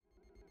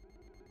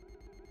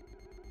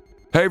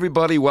Hey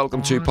everybody,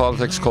 welcome to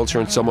Politics,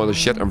 Culture and Some Other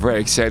Shit. I'm very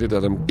excited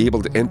that I'm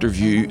able to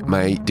interview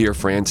my dear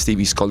friend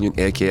Stevie Scullion,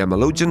 aka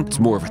Melodeon. It's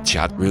more of a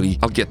chat really.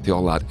 I'll get to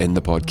all that in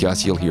the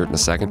podcast, you'll hear it in a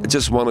second. I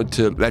just wanted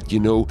to let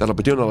you know that I'll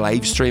be doing a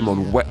live stream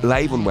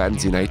live on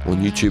Wednesday night on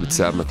YouTube at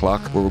 7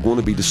 o'clock, where we're going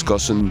to be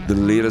discussing the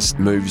latest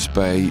moves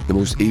by the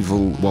most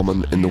evil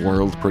woman in the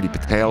world, Priti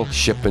Patel,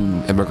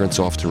 shipping immigrants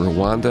off to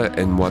Rwanda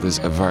in what is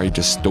a very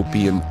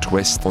dystopian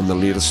twist on the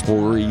latest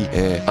Tory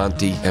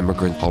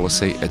anti-immigrant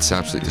policy. It's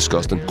absolutely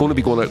disgusting. Going to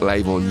be going out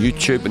live on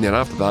YouTube, and then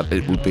after that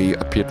it will be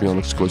a Patreon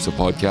exclusive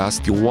podcast.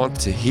 If you want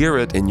to hear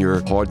it in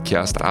your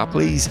podcast app,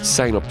 please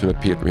sign up to my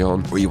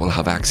Patreon, where you will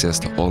have access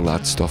to all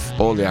that stuff,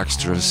 all the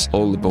extras,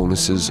 all the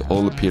bonuses,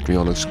 all the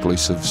Patreon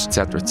exclusives,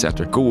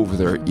 etc. Go over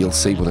there, you'll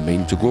see what I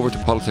mean. So go over to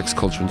Politics,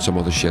 Culture and Some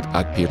Other Shit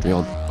at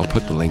Patreon. I'll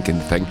put the link in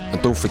the thing,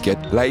 and don't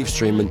forget, live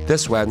streaming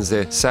this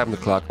Wednesday 7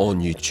 o'clock on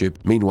YouTube.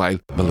 Meanwhile,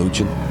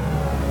 Melodeon.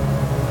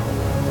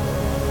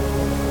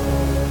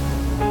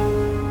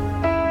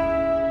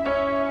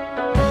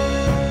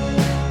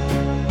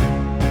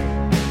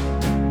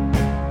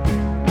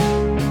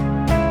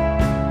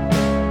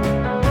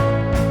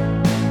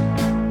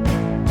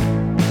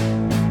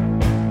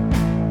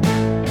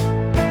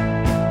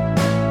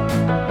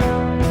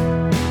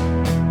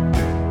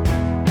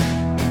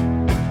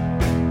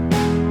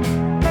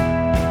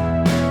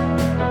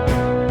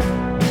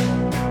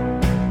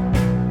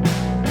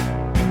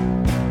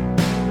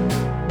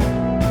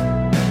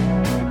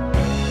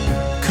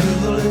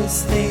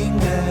 Thing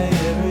I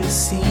ever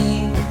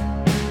seen.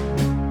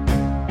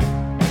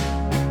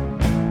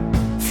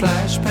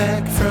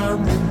 Flashback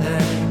from the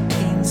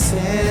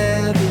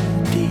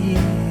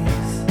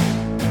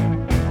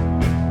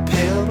 1970s.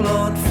 Pale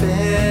blonde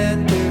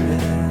fender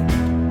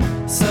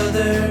and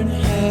southern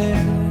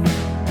hair,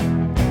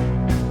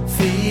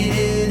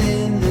 faded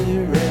in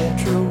the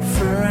retro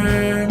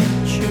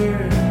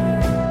furniture.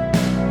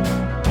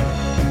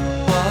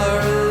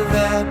 Are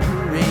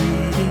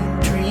evaporating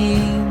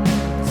dreams.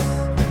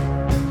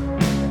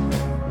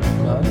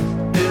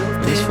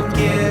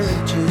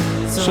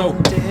 So,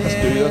 let's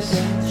do this.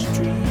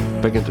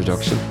 Big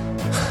introduction.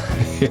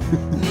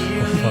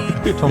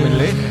 Tommy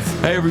Lee.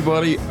 Hey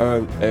everybody,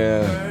 and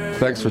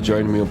thanks for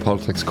joining me on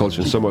Politics,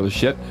 Culture and Some Other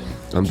Shit.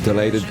 I'm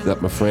delighted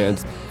that my friend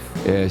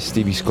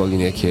Stevie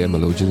Scullion, aka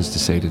Melodeon, has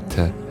decided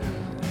to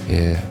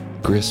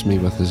grace me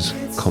with his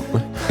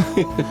company.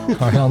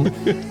 Carry on.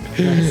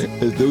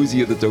 As those of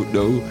you that don't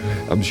know,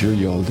 I'm sure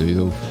you all do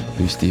though,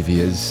 who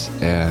Stevie is.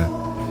 And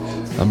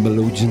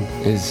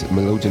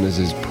Melodeon is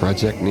his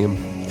project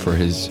name for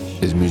his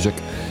music.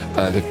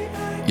 And if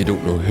you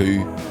don't know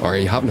who, or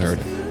you haven't heard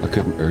it, I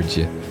couldn't urge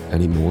you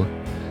anymore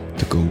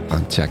to go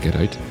and check it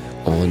out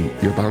on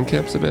your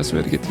Bandcamp's the best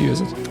way to get to you,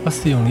 is it?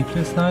 That's the only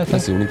place now, I think.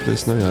 That's the only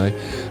place now, aye.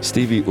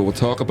 Stevie, we'll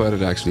talk about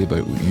it actually,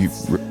 about you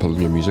pulling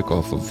your music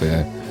off of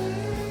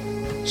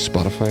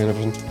Spotify and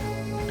everything.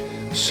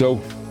 So,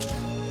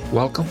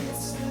 welcome.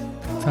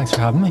 Thanks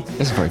for having me.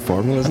 It's very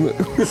formal, isn't it?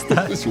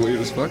 It's weird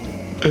as fuck.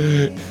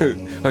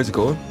 How's it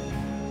going?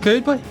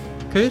 Good, boy.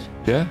 Good.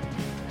 Yeah?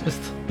 Just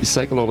You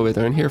cycle all the way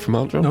down here from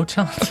Antrim? no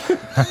chance.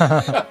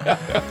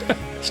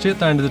 Straight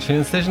down to the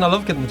train station. I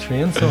love getting the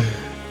train, so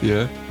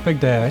Yeah. big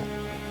day out.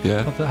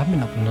 Yeah. But I haven't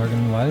been up in Lurgan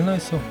in a while now,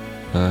 so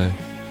Aye.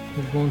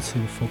 we'll go and see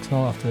the folks and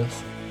all after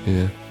this.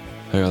 Yeah.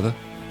 How are they?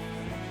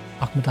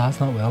 Oh, my dad's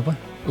not well, boy.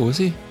 Oh, is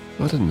he?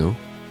 I didn't know.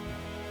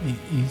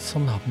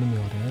 Something happened to me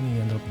all day and he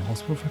ended up in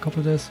hospital for a couple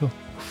of days, so Oh,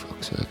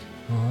 fuck's sake.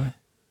 aye.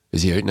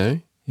 Is he out now?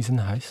 He's in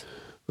the house.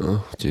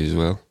 Oh, jeez,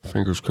 well,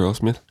 fingers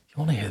crossed, mate. You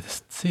want to hear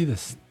this? See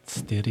this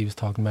state he was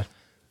talking about?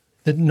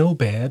 They had no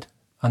bed,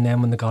 and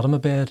then when they got him a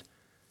bed,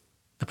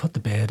 they put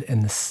the bed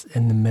in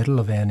the middle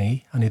of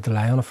NE, and he had to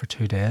lie on it for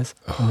 2 days,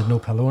 and they had no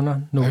pillow in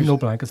it, no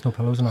blankets, no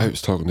pillows in I it.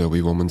 was talking to a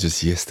wee woman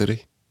just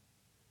yesterday.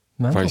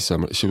 Mental. Very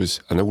similar. She was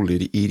an old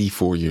lady,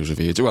 84 years of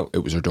age. Well,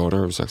 it was her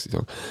daughter I was actually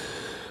talking.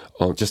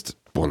 Oh, just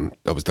one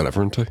I was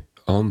delivering to.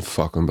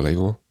 Unfucking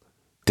believable.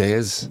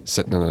 Days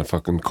sitting in a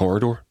fucking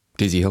corridor.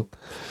 Daisy Hill.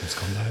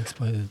 Scumbags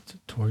by the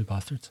Tory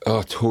bastards.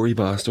 Oh, Tory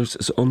bastards.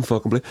 It's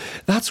unfucking believable.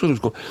 That's what I was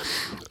going.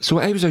 So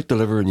I was out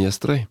delivering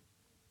yesterday,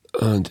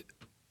 and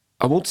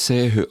I won't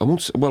say who. I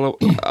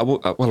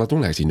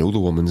don't actually know the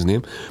woman's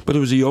name, but it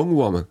was a young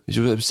woman. I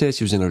would say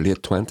she was in her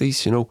late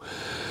 20s, you know.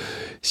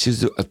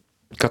 I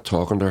got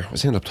talking to her. I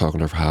ended up talking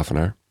to her for half an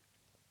hour.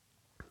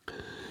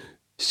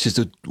 She's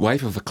the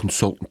wife of a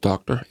consultant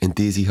doctor in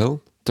Daisy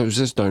Hill. There was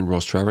this down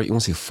Ross Trevor. You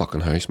want to see a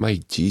fucking house?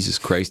 My Jesus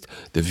Christ.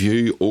 The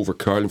view over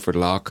Carlingford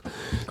Loch,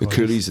 the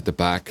coolies at the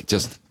back,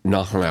 just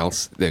nothing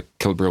else. The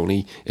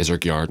Kilbrony is her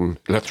garden.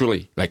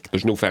 Literally, like,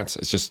 there's no fence.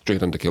 It's just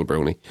straight into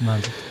Kilbrony.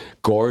 Magic.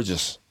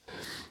 Gorgeous.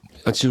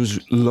 And she was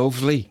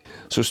lovely.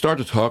 So I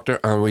started to talk to her,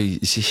 and I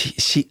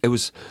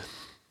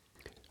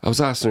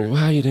was asking her, well,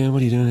 how are you doing?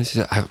 What are you doing? She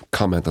said, I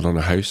commented on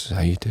her house. How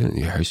you doing?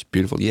 Your house,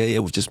 beautiful. Yeah,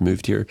 we've just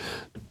moved here.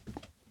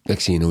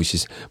 Next thing you know,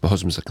 my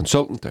husband's a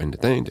consultant down.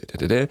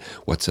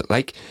 What's it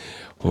like?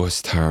 Oh,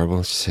 it's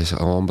terrible. She says,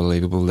 oh,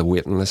 unbelievable. The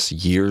waiting list,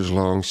 years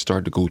long,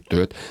 started to go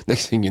through it.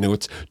 Next thing you know,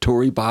 it's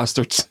Tory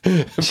bastards.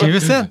 She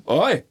was saying?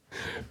 Aye.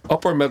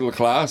 upper middle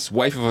class,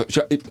 wife of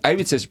I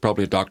would say she's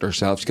probably a doctor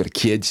herself. She's got a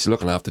kid. She's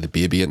looking after the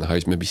baby in the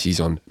house. Maybe she's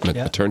on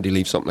maternity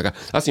leave, something like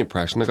that. That's the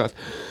impression I got.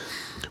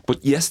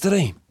 But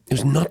yesterday, it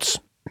was nuts.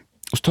 I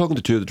was talking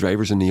to two of the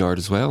drivers in the yard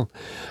as well.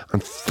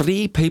 And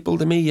 3 people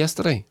to me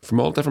yesterday from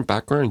all different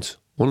backgrounds.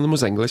 One of them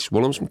was English,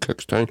 one of them was from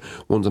Cookstown,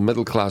 one's a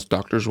middle class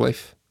doctor's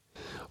wife.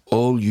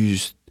 All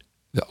used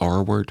the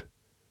R word,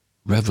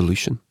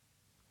 revolution.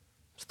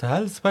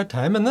 It's about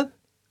time, isn't it?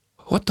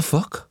 What the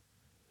fuck?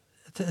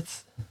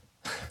 It's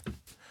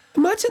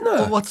Imagine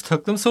that. what's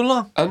took them so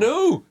long? I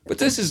know, but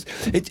this is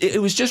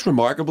it was just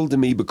remarkable to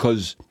me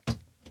because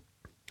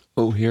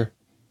here,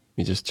 let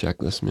me just check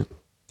this, man.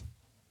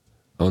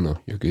 Oh no,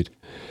 you're good.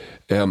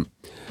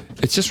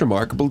 It's just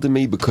remarkable to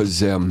me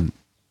because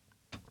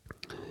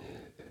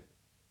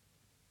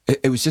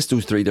it was just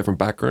those 3 different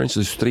backgrounds,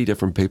 those 3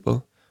 different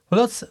people.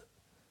 Well, that's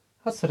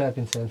what I've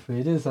been saying for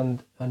ages,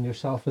 and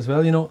yourself as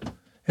well. You know,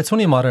 it's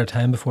only a matter of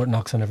time before it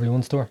knocks on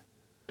everyone's door,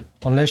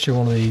 unless you're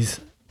one of these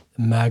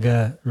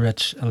mega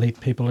rich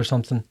elite people or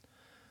something,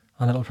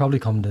 and it'll probably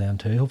come to them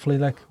too. Hopefully,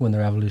 like when the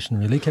revolution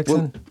really kicks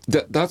in.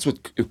 That's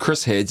what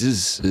Chris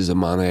Hedges is a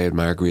man I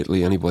admire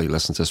greatly. Anybody who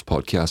listens to this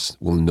podcast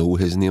will know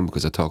his name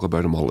because I talk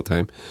about him all the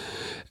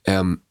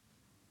time.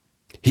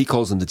 He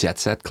calls them the jet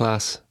set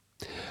class,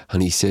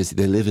 and he says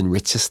they live in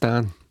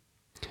Richistan.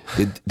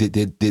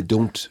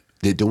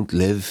 They don't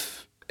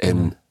live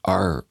in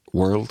our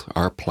world.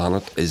 Our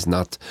planet is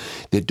not.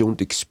 They don't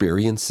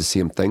experience the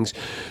same things.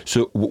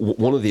 So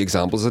one of the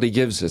examples that he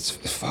gives,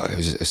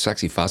 it's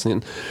actually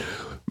fascinating.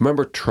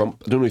 Remember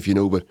Trump? I don't know if you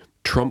know, but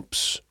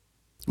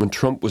when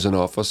Trump was in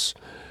office,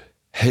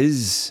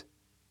 his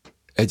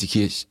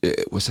education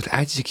was it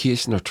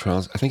education or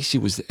trans? I think she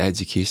was the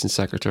education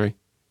secretary.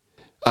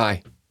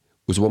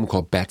 Was a woman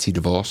called Betsy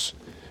DeVos,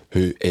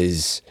 who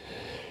is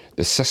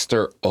the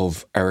sister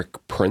of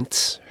Eric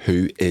Prince,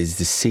 who is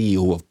the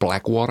CEO of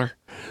Blackwater,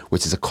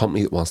 which is a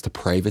company that wants to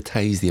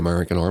privatise the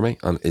American army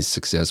and is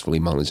successfully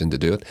managing to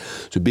do it.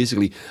 So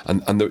basically,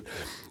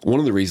 one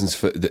of the reasons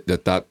for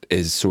that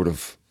is sort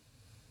of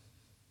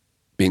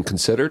being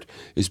considered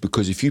is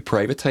because if you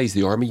privatise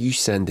the army, you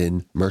send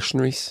in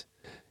mercenaries.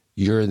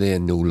 You're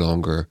then no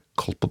longer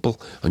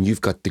culpable, and you've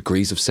got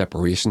degrees of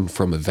separation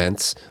from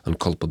events and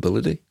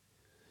culpability.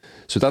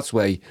 So that's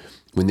why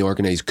when they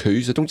organise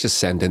coups, they don't just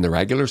send in the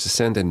regulars, they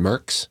send in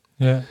mercs.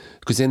 Yeah.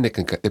 Because then they've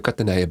got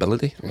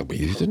deniability. But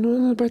you didn't know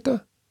anything about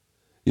that.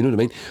 You know what I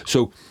mean?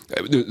 So,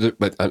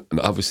 but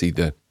obviously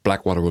the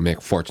Blackwater will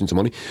make fortunes of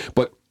money.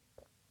 But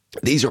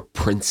these are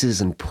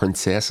princes and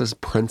princesses,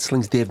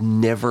 princelings. They've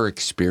never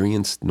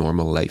experienced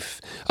normal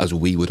life as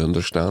we would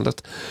understand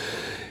it.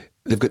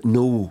 They've got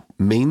no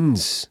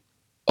means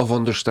of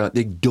understanding.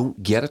 They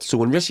don't get it. So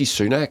when Rishi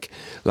Sunak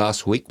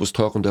last week was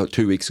talking to,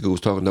 2 weeks ago,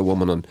 was talking to a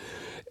woman on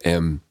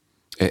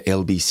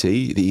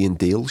LBC, the Ian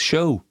Dale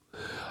show,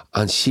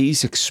 and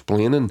she's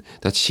explaining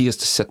that she has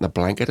to sit in a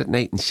blanket at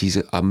night, and she's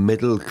a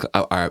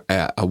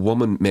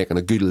woman making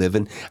a good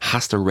living,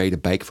 has to ride a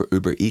bike for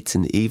Uber Eats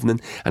in the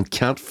evening, and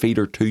can't feed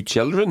her 2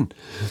 children,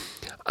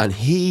 and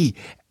he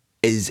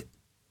is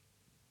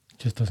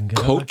just doesn't get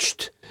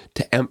coached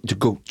to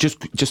go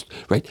just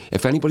right.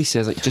 If anybody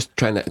says like, just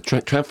try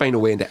and find a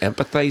way to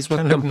empathise with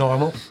them. them. Look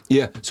normal.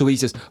 Yeah. So he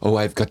says, "Oh,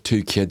 I've got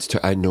 2 kids.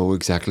 I know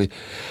exactly."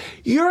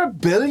 You're a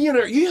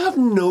billionaire. You have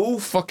no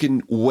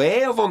fucking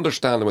way of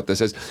understanding what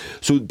this is.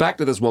 So back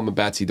to this woman,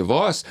 Betsy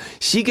DeVos.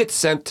 She gets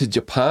sent to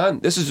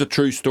Japan. This is a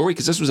true story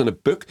because this was in a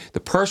book. The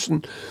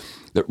person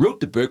that wrote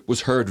the book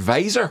was her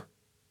advisor,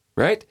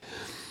 right?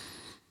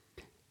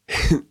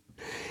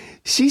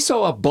 She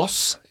saw a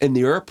bus in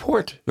the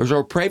airport. There was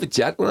our private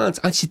jet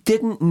lands, and she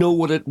didn't know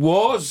what it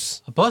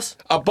was. A bus?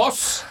 A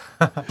bus.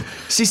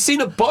 She's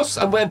seen a bus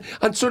and went,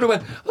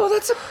 "Oh,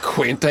 that's a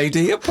quaint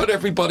idea. Put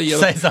everybody in."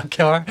 Says that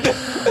car.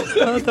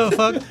 What the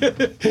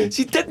fuck?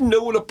 She didn't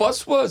know what a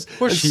bus was.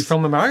 Where's she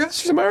from? America?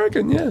 She's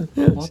American.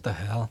 Yeah. What the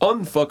hell?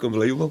 Unfucking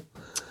believable.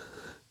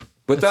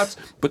 But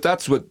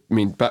that's what I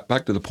mean.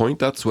 Back to the point.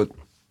 That's what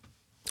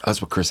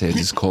Chris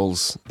Hedges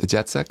calls the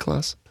jet set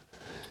class.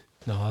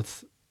 No,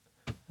 it's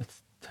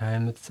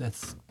time.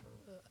 It's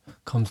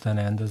comes to an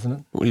end, isn't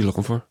it? What are you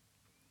looking for?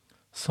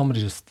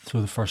 Somebody just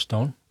threw the first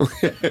stone.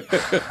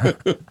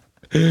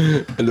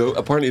 No,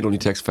 apparently it only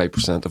takes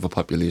 5% of a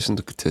population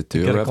to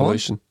do a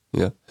revolution.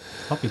 Yeah.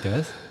 Happy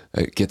days.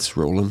 It gets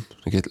rolling.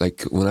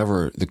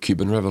 Whenever the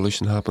Cuban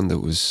Revolution happened,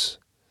 it was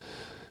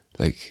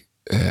like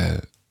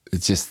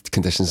it's just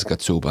conditions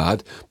got so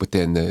bad. But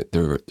then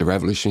the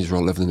revolutionaries were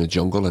all living in the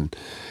jungle and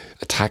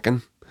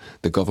attacking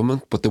the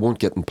government, but they weren't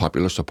getting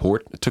popular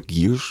support. It took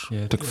years.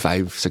 Yeah, it took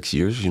 5-6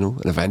 years,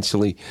 and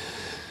eventually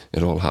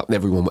it all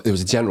happened. There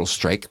was a general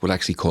strike, what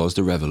actually caused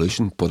the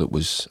revolution, but it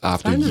was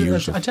after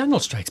years. A general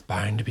strike's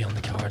bound to be on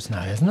the cards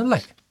now, isn't it?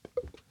 Like,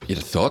 you'd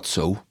have thought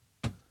so.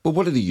 But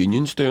what are the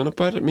unions doing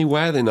about it? I mean,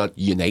 why are they not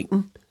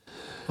uniting?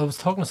 I was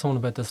talking to someone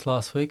about this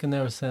last week, and they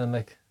were saying,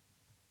 like,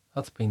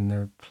 that's been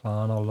their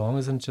plan all along,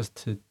 isn't it? Just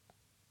to...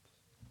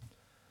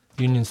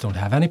 Unions don't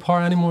have any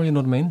power anymore, you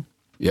know what I mean?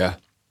 Yeah.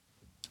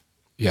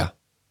 Yeah.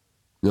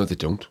 No, they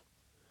don't.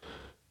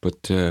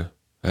 But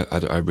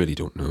I really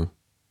don't know.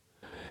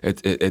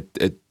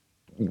 It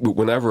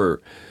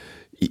whenever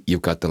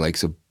you've got the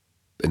likes of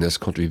in this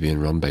country being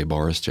run by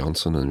Boris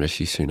Johnson and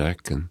Rishi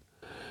Sunak, and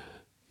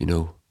you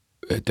know,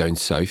 down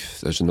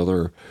south there's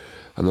another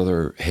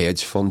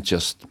hedge fund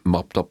just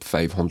mopped up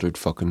 500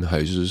 fucking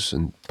houses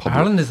and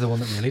Ireland is the one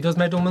that really does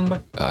my domain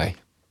by. Aye,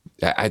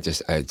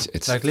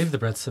 it's Like, leave the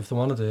Brits if they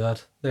want to do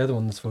that. They're the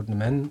ones voting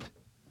them in,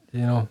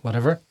 you know,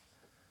 whatever.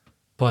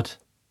 But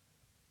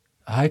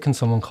how can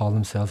someone call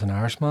themselves an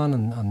Irishman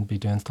and be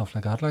doing stuff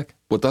like that? Like,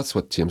 Well, that's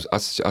what James.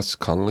 That's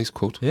Connolly's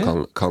quote.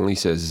 Yeah. Connolly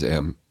says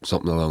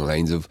something along the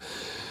lines of,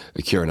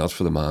 "I care not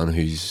for the man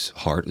whose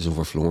heart is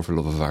overflowing for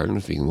love of Ireland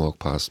if he can walk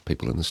past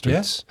people in the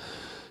streets."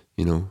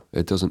 You know,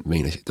 it doesn't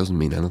mean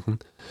anything.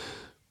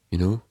 You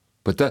know,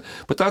 but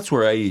that's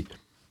where I.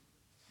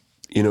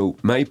 You know,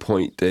 my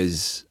point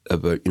is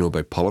about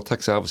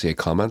politics. Obviously, I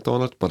comment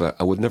on it, but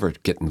I would never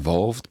get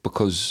involved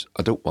because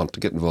I don't want to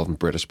get involved in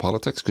British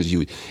politics because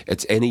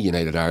it's any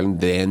United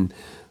Ireland. Then,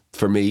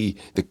 for me,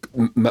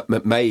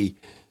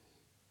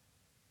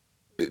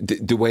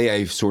 the way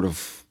I've sort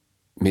of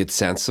made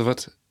sense of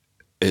it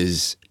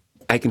is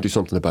I can do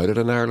something about it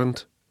in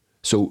Ireland.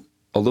 So,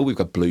 although we've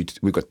got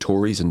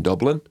Tories in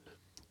Dublin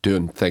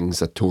doing things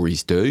that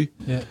Tories do,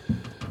 yeah,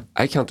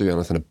 I can't do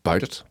anything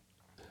about it.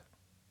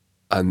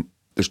 And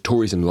there's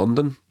Tories in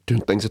London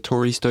doing things that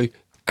Tories do,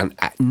 and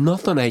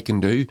nothing I can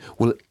do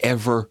will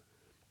ever.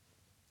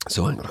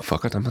 So I'm gonna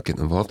fuck it. I'm not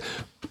getting involved.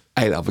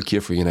 I'll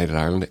advocate for United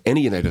Ireland,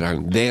 any United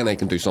Ireland. Then I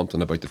can do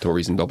something about the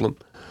Tories in Dublin,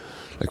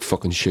 like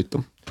fucking shoot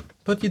them.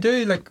 but you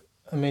do, like,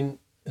 I mean,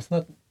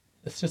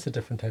 it's just a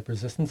different type of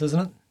resistance, isn't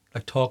it?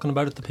 Like, talking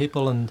about it to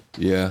people and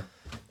Yeah,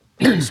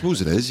 I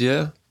suppose it is.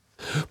 Yeah,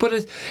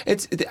 but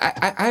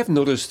I've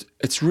noticed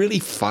it's really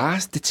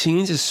fast. The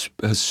change has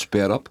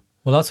sped up.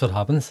 well, that's what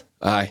happens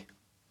Aye.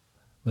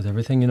 with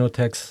everything. You know, it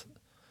takes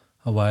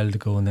a while to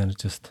go and then it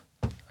just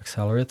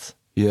accelerates.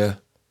 Yeah.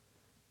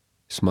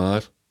 It's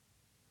mad.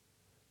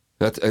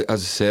 That,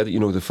 as I said, you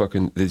know,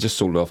 they just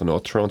sold off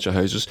an tranche of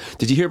houses.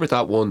 Did you hear about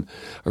that one?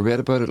 I read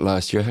about it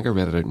last year. I think I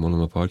read it out in one of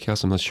my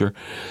podcasts. I'm not sure.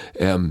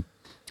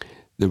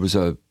 There was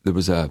a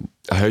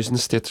housing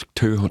estate,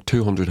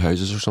 200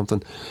 houses or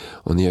something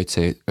on the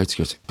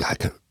outskirts,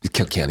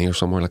 Kilkenny or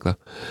somewhere like that.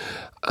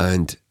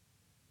 And,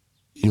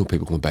 you know,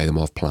 people go and buy them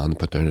off plan and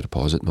put down a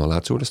deposit and all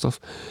that sort of stuff.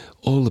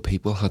 All the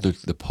people had their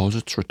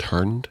deposits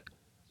returned,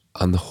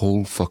 and the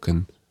whole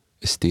fucking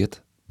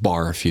estate,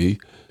 bar a few,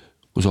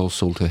 was all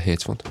sold to a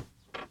hedge fund.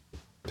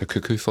 The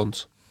cuckoo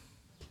funds.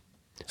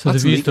 So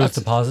That's they've used le- those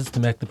that's- deposits to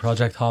make the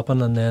project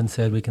happen and then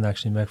said we can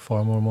actually make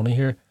far more money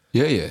here.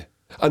 Yeah.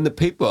 And the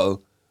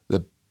people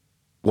that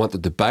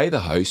wanted to buy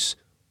the house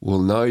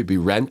will now be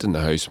renting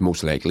the house,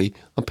 most likely,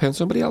 and paying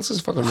somebody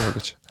else's fucking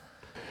mortgage.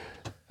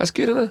 That's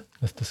good, isn't it?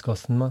 It's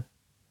disgusting, man.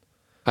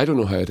 I don't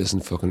know how it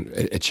isn't fucking...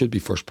 It should be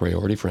first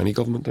priority for any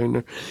government down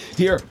there.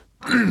 Here,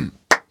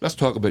 let's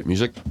talk about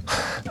music,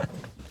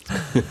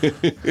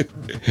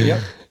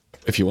 Yep.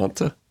 if you want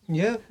to.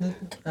 Yeah,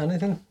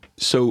 anything.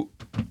 So,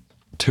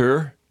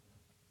 tour,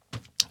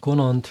 Going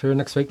on tour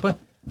next week, boy.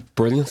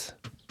 brilliant.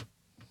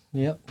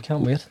 Yep,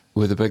 can't wait.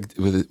 With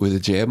a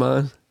J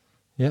man,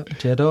 Yep,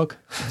 J-Dog.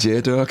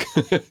 J-Dog,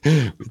 with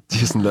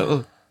Jason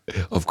Little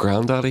of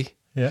Grandaddy.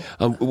 Yeah.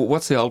 And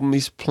what's the album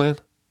he's playing?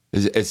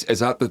 Is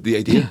that the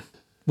idea?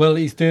 Well,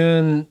 I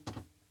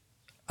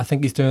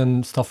think he's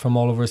doing stuff from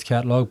all over his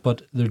catalogue,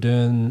 but they're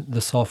doing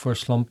the Software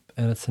Slump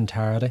in its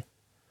entirety.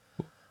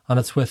 And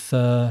it's with,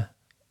 it's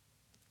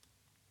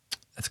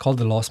called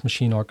the Lost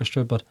Machine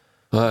Orchestra, but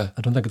Aye.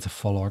 I don't think it's a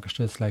full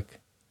orchestra. It's like,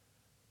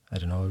 I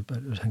don't know,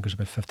 I think there's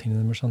about 15 of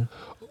them or something.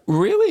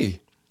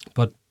 Really?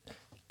 But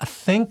I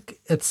think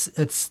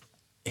it's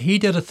he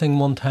did a thing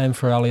one time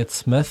for Elliott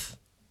Smith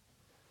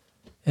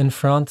in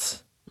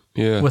France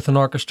Yeah. with an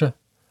orchestra,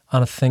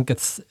 and I think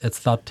it's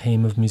that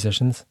team of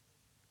musicians.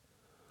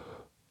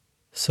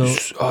 So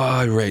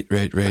Right.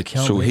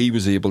 can't So wait. he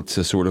was able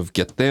to sort of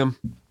get them.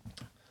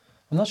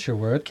 I'm not sure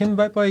where it came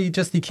about, but he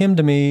came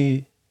to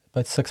me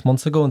about 6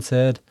 months ago and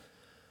said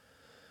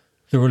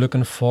they were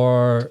looking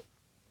for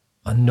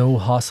a no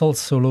hassle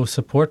solo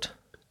support,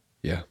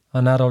 Yeah.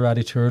 and I'd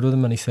already toured with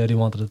him, and he said he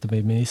wanted it to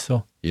be me.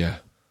 So Yeah.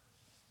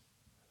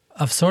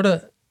 I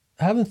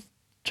haven't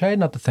tried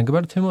not to think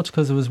about it too much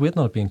because I was waiting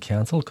on it being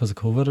cancelled because of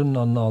COVID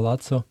and all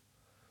that. So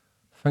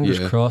fingers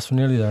Yeah. crossed, we're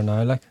nearly there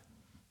now. Like,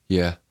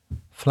 Yeah.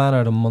 flying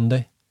out on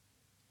Monday,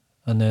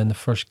 and then the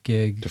first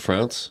gig. To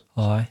France.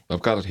 Aye,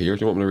 I've got it here.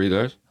 Do you want me to read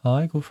it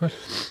out? go for it.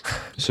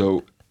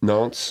 So,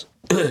 Nantes,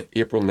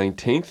 April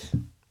 19th,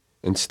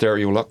 in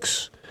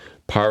Stereolux,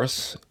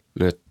 Paris,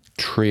 Le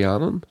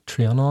Trianon,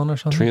 Trianon or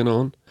something.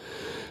 Trianon,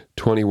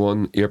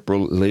 21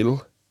 April,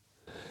 Lille,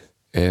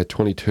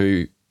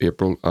 22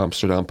 April,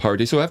 Amsterdam,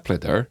 Paradis. So I've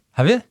played there.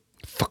 Have you?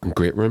 Fucking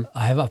great room.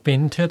 I've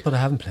been to it, but I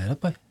haven't played it.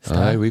 By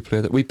Aye, we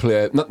played it. We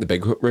played not in the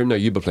big room. Now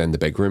you were playing in the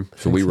big room,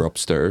 so we were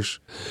upstairs.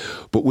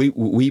 But we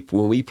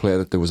when we played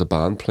it, there was a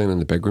band playing in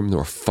the big room. They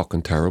were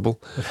fucking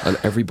terrible, and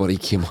everybody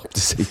came up to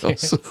see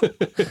us.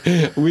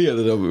 We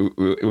ended up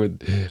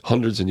with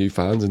hundreds of new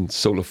fans and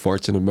sold a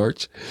fortune of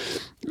merch.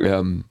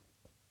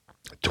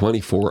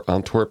 24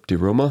 Antwerp de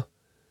Roma,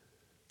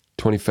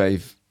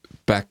 25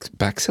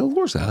 Bexhill.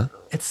 Where's that?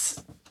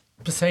 It's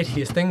beside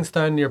Hastings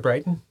down near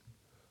Brighton.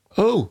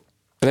 Oh,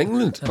 in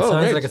England. It Oh,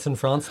 sounds right. like it's in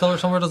France still or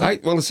somewhere, does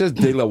it? Well, it says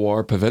De La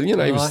Warre Pavilion.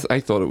 Aye. I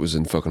thought it was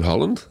in fucking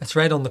Holland. It's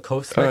right on the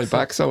coast. All like, right, so-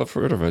 Bexhill, I've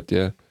heard of it,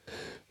 yeah.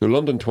 The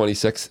London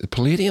 26, the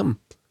Palladium.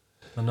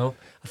 I know.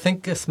 I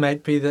think this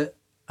might be the.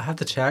 I have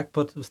to check,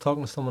 but I was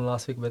talking to someone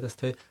last week about this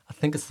too. I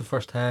think it's the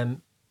first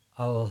time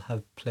I'll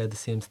have played the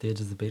same stage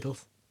as the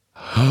Beatles.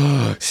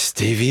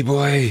 Stevie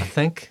boy, I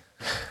think.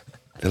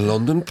 the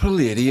London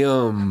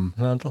Palladium.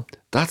 Mental.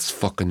 That's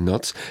fucking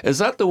nuts. Is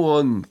that the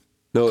one?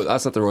 No,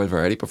 that's not the Royal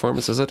Variety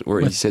performance, is it?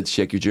 Where he said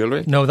shake your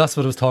jewellery? No, that's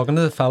what I was talking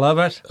to the fella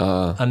about.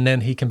 Ah. And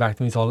then he came back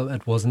to me and told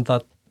it wasn't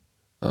that.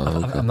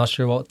 Okay. I'm not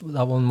sure what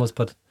that one was,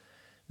 but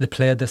they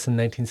played this in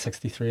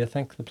 1963, I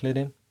think, the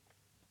Palladium.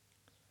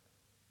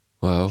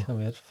 Wow. Can't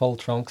wait. Full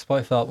trunks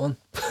boy for that one.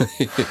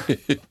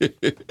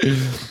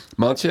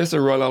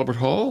 Manchester, Royal Albert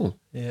Hall.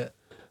 Yeah.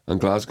 And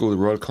Glasgow, the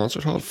Royal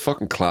Concert Hall.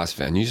 Fucking class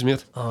venues,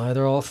 mate. Oh,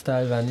 they're all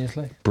style venues,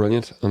 like.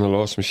 Brilliant. And the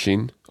Lost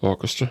Machine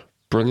Orchestra.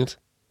 Brilliant.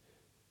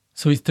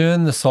 So he's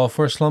doing the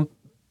Software Slump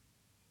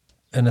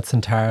in its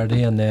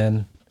entirety, and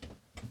then,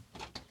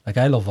 like,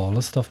 I love all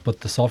this stuff,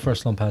 but the Software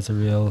Slump has a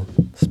real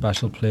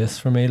special place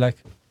for me. Like,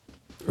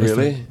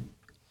 Really?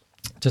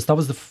 just that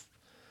was the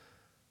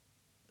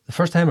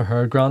first time I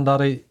heard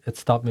Grandaddy. It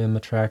stopped me in my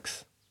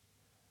tracks,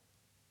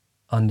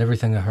 and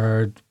everything I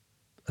heard,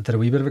 I did a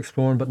wee bit of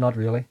exploring, but not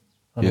really.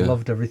 And I Yeah.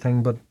 loved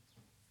everything, but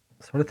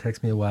it sort of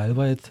takes me a while.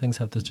 Why things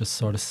have to just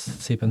sort of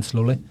seep in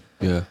slowly.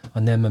 Yeah.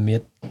 And then my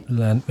mate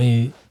lent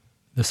me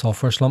the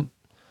Software Slump,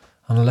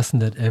 and I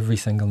listened to it every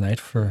single night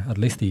for at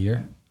least a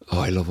year. Oh,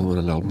 I love it when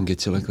an album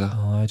gets you like that.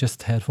 I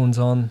just headphones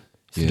on,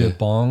 used to do Yeah. a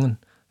bong, and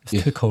it's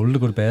Yeah. too cold to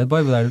go to bed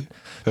by without.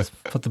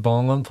 Just put the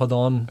bong on, put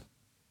on.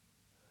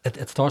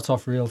 It starts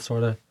off real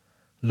sort of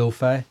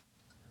lo-fi,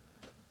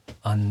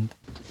 and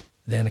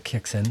then it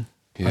kicks in.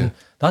 Yeah. And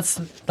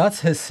that's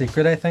his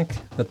secret, I think,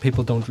 that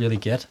people don't really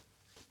get.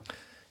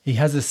 He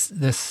has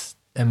this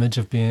image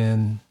of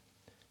being.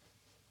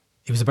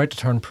 He was about to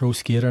turn pro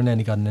skater, and then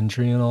he got an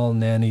injury and all,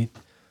 and then he. What,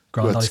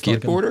 Granddaddy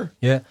started getting- skateboarder?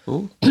 Yeah.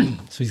 Oh.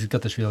 So he's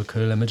got this real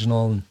cool image and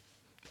all, and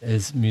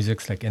his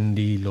music's like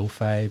indie,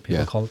 lo-fi, people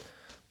Yeah. call it.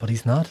 But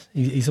he's not.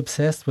 He's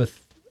obsessed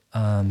with,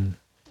 what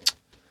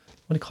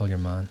do you call your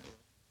man?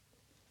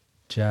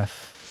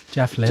 Jeff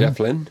Lynne Jeff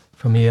Lynne.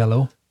 from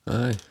ELO.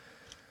 Aye.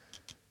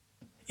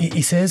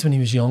 He says when he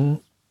was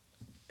young,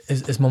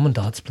 his mum and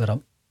dad split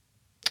up,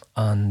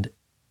 and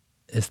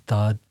his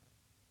dad,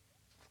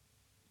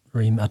 I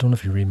don't know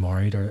if he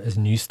remarried or his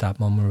new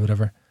stepmom or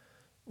whatever,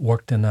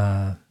 worked in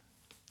a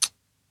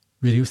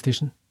radio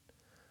station,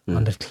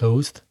 and it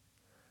closed,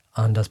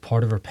 and as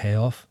part of her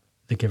payoff,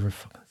 they give her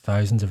fucking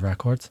thousands of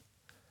records,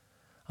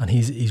 and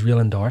he's real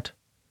into art.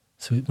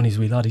 So when he's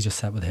a wee lad, he just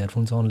sat with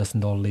headphones on,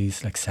 listened to all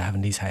these like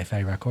 70s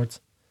hi-fi records.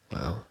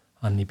 Wow.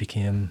 And he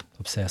became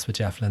obsessed with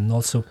Jeff Lynne.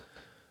 Also,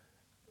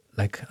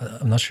 like,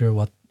 I'm not sure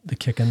what the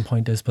kick-in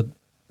point is, but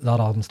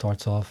that album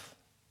starts off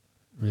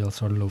real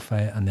sort of lo-fi,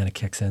 and then it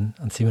kicks in.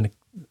 And see when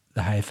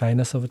the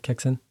hi-fi-ness of it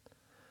kicks in,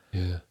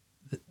 Yeah.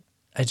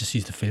 I just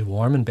used to feel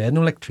warm in bed.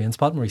 No, like Train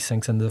Spotting where he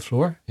sinks into the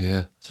floor.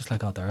 Yeah. It's just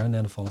like out there, and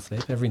then I fall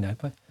asleep every night.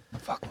 By.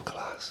 Fucking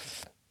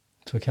class.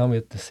 So I can't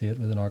wait to see it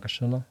with an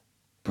orchestra now.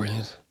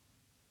 Brilliant.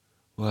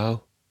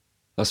 Wow.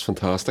 That's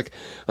fantastic.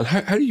 And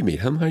how do you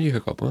meet him? How do you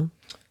hook up with him?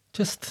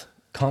 Just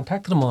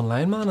contacted him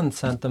online, man, and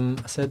sent him.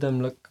 I said to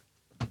him, look,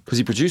 Because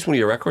he produced one of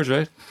your records,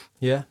 right?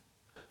 yeah,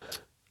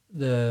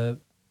 the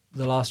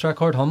last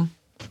record, Hum.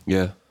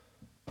 Yeah.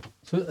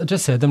 So I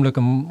just said to him, look,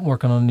 I'm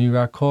working on a new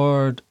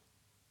record.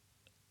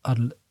 I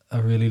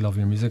really love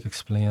your music.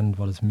 Explained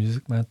what his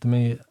music meant to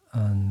me,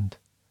 and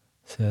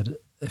said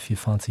if you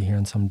fancy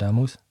hearing some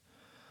demos.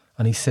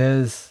 And he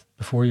says,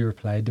 before he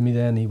replied to me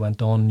then, he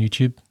went on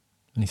YouTube,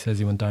 and he says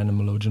he went down a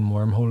Melodian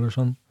wormhole or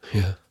something.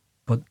 Yeah.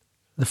 But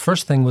the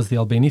first thing was the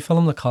Albini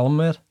film that Colin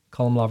made,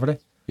 Colin Laverty.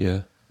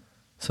 Yeah.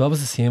 So that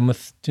was the same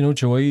with, do you know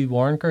Joey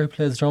Warrenker, who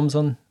plays drums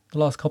on The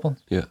Last Couple?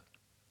 Yeah.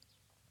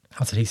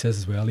 That's what he says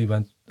as well. He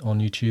went on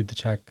YouTube to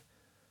check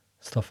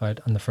stuff out,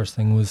 and the first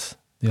thing was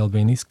the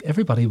Albinis.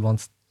 Everybody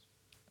wants,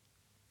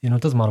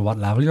 it doesn't matter what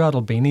level you're at,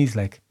 Albinis,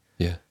 like,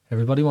 Yeah.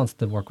 everybody wants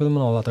to work with them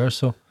and all that there,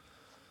 so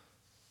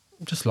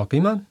I'm just lucky,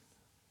 man.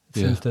 It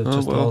Yeah. seems to Oh,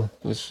 just well,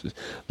 all... it's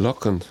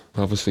luck and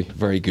obviously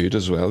very good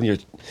as well.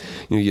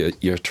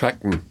 You're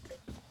attracting.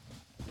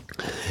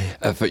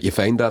 If you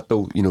find that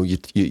though, you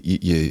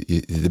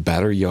the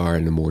better you are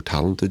and the more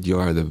talented you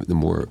are, the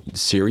more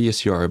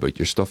serious you are about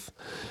your stuff,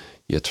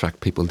 you attract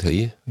people to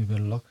you. A bit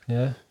of luck,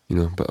 yeah.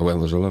 But well,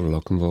 there's a lot of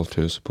luck involved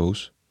too, I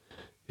suppose.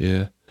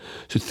 Yeah.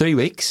 So 3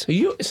 weeks? Are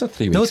you? It's not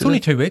 3 weeks. No, it's is only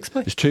it? 2 weeks,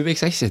 but It's 2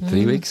 weeks. I said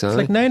 3 weeks. it's aye.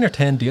 like 9 or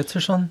 10 dates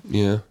or something.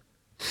 Yeah.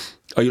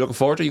 Are you looking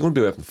forward to it? Are you going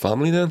to be with the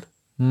family then?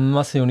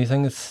 That's the only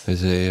thing. It's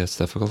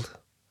difficult.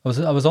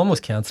 I was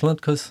almost cancelling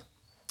it because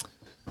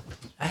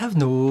I have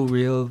no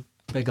real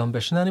big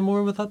ambition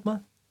anymore with that,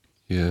 man.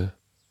 Yeah.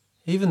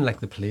 Even like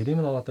the Palladium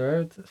and all that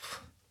there.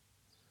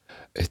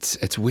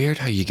 It's weird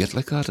how you get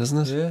like that,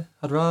 isn't it? Yeah,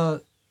 I'd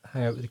rather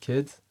hang out with the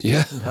kids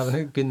Yeah. and having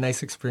a good,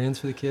 nice experience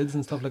for the kids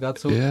and stuff like that.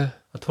 So Yeah.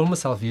 I told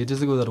myself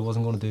ages ago that I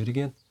wasn't going to do it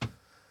again.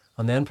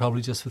 And then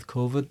probably just with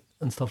COVID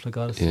and stuff like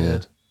that, I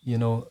said, you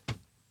know,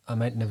 I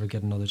might never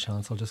get another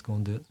chance. I'll just go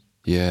and do it.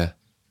 Yeah.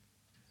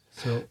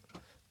 So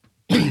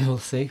we'll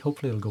see.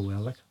 Hopefully it'll go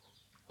well. Like,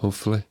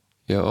 Hopefully.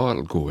 Yeah, oh,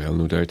 it'll go well,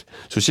 no doubt.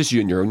 So it's just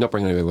you and your own, not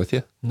bringing anybody with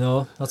you?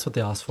 no, that's what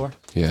they asked for.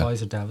 Yeah.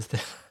 Boys are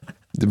devastated.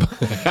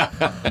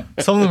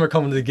 Some of them are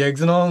coming to the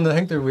gigs and all, and I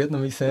think they're waiting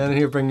on me saying,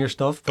 "Here, bring your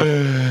stuff." But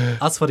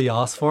that's what he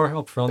asked for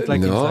up front.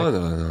 Like, he was like,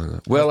 no.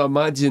 Well,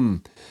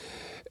 imagine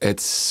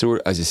it's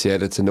sort, as you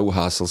said, it's a no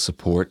hassle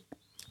support.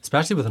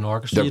 especially with an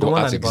orchestra, you don't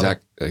want That's anybody.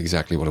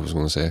 exactly what I was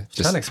going to say.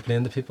 Trying to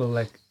explain to people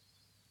like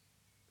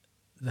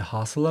the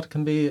hassle that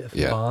can be if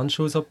Yeah. a band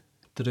shows up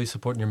to do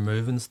supporting your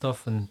move and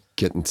stuff, and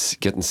getting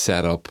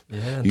set up. yeah,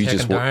 and You taking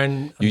just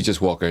down. You just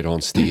walk out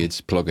on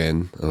stage, plug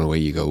in, and away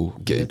you go.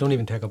 They don't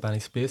even take up any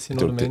space. You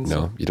know what I mean?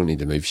 No, you don't need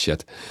to move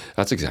shit.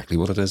 That's exactly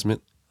what it is,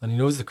 mate. And he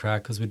knows the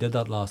crack because we did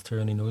that last tour,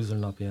 and he knows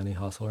there'll not be any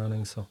hassle or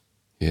anything. So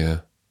Yeah,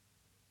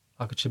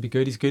 it should be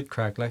good. He's good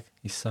crack, like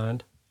he's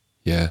sound.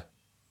 yeah.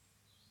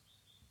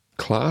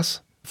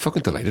 Class.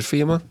 Fucking delighted for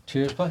you, man.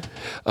 Cheers, boy.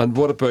 And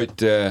what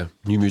about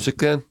new music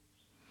then?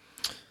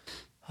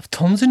 I've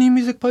tons of new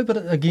music, boy,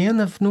 but again,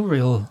 I've no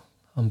real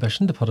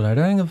ambition to put it out.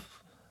 I think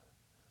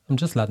I'm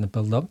just letting it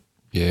build up.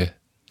 Yeah.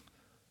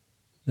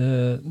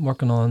 I'm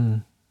working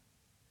on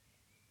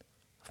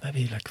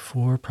maybe like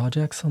 4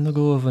 projects on the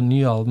go of a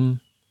new album.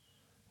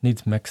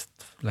 Needs mixed,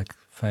 like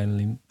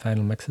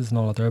final mixes and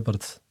all that there, but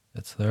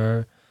it's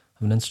there. I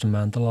have an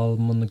instrumental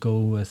album on the go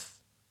with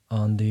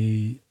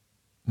Andy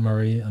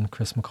Murray and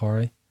Chris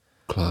McCorry.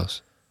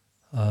 Class.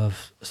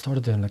 I've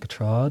started doing like a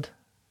trad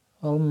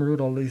album, wrote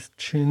all these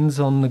tunes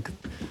on the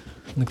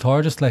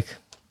guitar, just like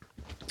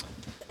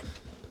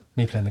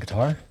me playing the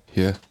guitar.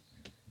 Yeah.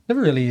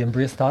 Never really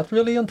embraced that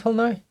really until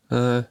now.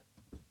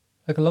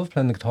 Like I love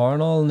playing the guitar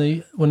and all.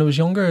 And when I was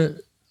younger,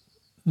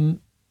 do you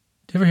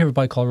ever hear of a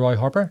guy called Roy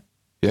Harper?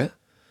 Yeah.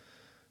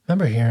 I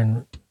remember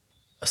hearing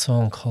a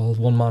song called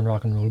One Man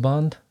Rock and Roll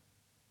Band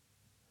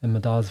in my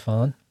dad's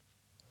van.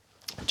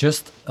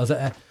 Just as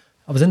I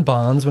was in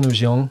bands when I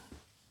was young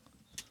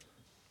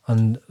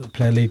and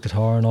playing lead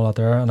guitar and all that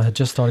there, and I had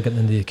just started getting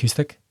into the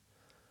acoustic.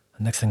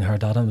 And next thing I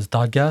heard that, it was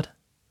Dadgad.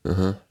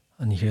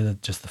 And you hear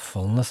just the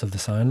fullness of the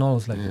sound and all.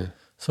 It's like,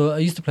 so I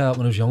used to play that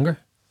when I was younger,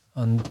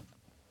 and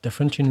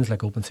different tunes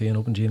like Open C and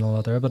Open G and all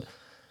that there, but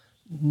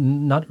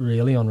not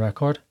really on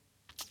record.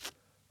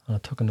 And I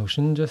took a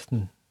notion just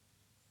and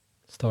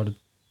started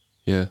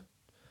Yeah.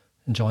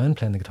 enjoying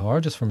playing the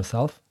guitar just for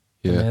myself.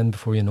 Yeah. And then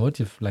before you know it,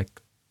 you've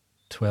like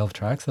 12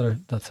 tracks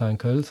that sound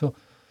cool. So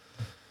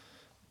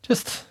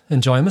just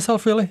enjoying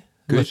myself really,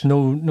 Good. with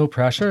no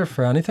pressure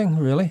for anything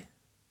really.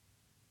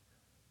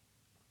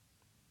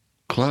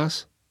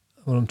 Class.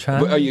 Well, I'm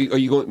trying. But are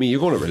you going? I mean, you're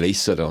going to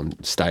release it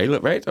on Style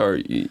It, right? Or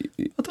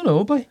I don't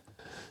know, boy.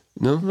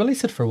 no?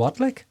 Release it for what,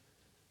 like?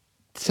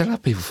 Still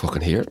have people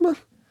fucking hear it, man.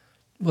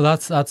 Well,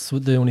 that's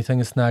what the only thing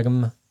is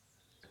snagging me,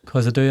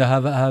 because I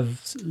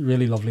have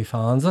really lovely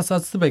fans.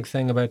 That's the big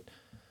thing about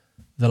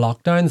the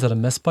lockdowns that I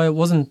missed by. It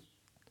wasn't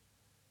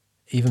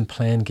even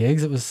playing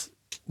gigs; it was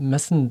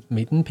missing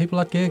meeting people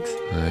at gigs.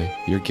 Aye,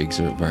 your gigs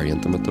are very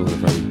intimate, though. They're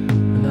very.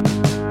 And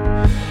that-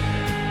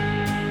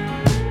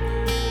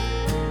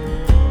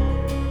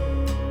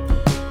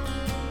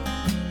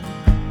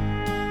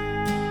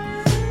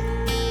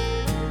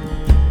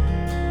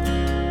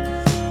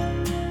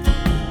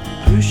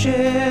 Pushing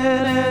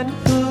and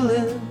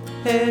pulling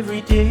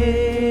every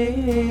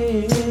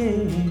day,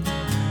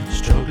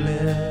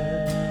 struggling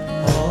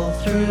all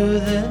through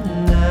the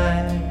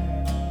night,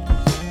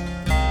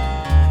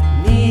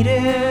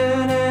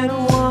 needing and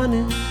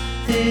wanting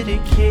the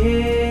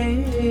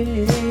decay,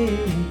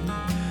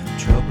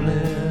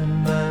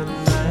 troubling my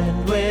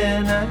mind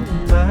when I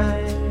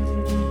might.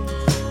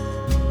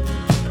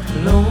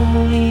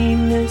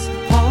 Loneliness,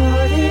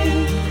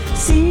 heartache,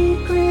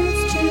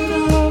 secrets to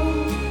know,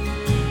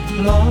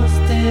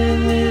 lost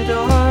in the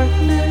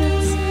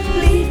darkness,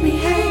 leave me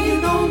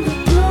hanging on the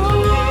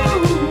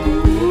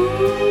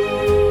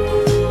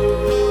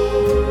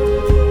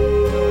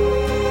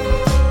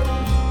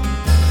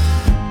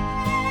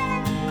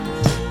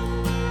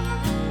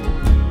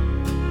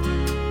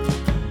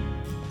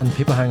and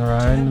people hang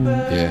around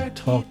and Yeah.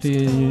 talk to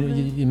you.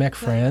 You make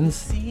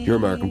friends. Your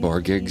American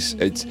bar gigs.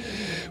 It's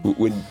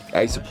when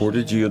I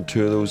supported you on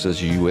 2 of those,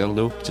 as you well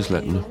know. Just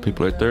letting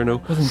people out there know.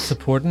 It wasn't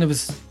supporting; it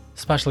was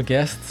special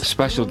guests.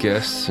 Special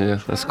guests, yeah,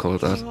 let's call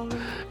it that.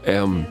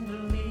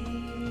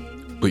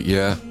 But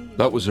yeah,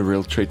 that was a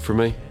real treat for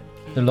me.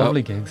 They're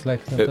lovely gigs, like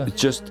It,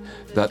 just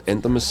that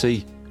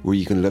intimacy where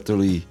you can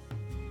literally,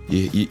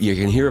 you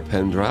can hear a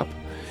pin drop,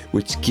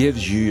 which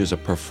gives you as a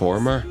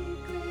performer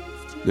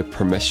the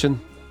permission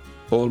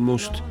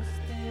almost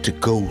to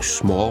go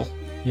small.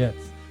 Yeah.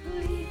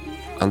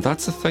 And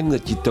that's the thing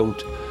that you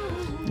don't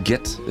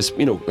get. Is,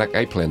 you know, like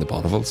I play in the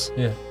Bonnevilles.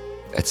 Yeah.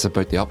 It's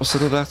about the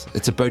opposite of that.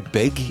 It's about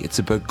big. It's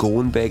about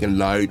going big and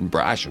loud and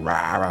brash and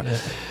rah, rah. Yeah.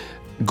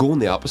 Going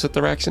the opposite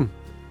direction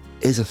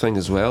is a thing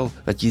as well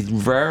that you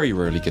very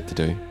rarely get to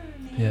do.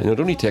 Yeah. You know, it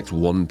only takes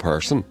one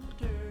person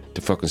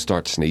to fucking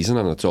start sneezing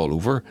and it's all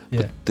over.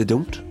 Yeah. But they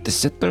don't. They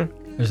sit there.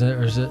 There's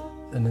an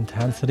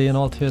intensity and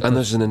all to it. And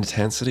there's an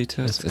intensity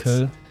to it. It's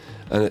cool.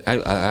 And I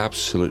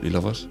absolutely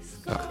love it.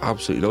 I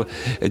absolutely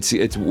love it.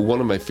 It's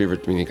one of my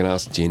favourite. I mean, you can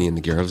ask Janie and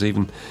the girls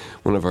even.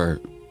 One of our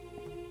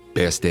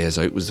best days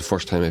out was the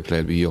first time I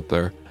played with you up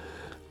there.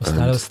 Was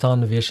that a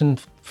stand ovation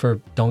for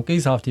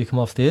donkeys after you come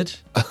off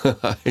stage?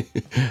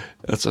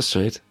 That's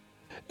right.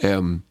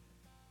 And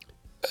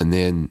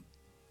then,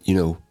 you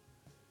know,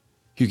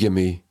 you give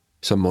me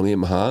some money in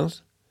my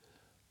hand,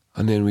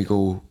 and then we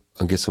go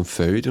and get some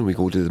food, and we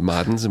go to the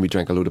Maddens and we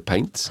drink a load of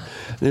pints,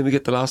 and then we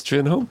get the last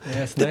train home.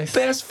 Yeah, it's the nice.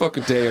 best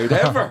fucking day out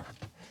ever.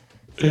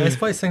 Nice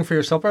place, sing for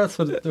your supper. That's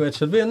what the way it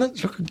should be, isn't it?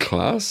 Fucking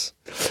class.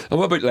 And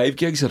what about live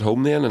gigs at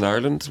home then in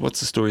Ireland? What's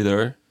the story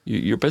there?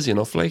 You're busy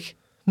enough, like?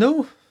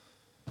 No.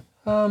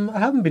 I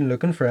haven't been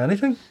looking for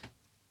anything.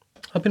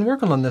 I've been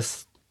working on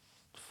this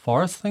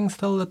forest thing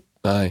still.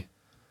 Aye.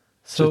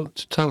 So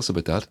tell us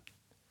about that.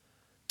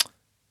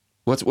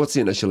 What's the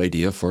initial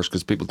idea first?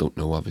 Because people don't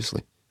know,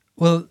 obviously.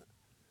 Well,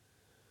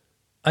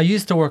 I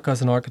used to work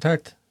as an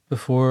architect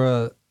before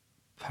I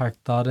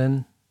packed that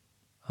in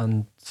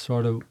and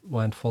sort of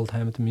went full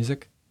time into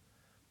music.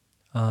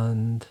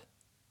 And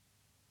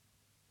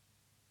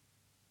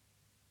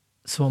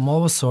so I'm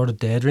always sort of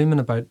daydreaming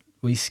about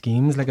wee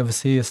schemes. Like if I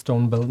see a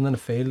stone building in a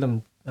field,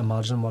 I'm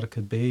imagining what it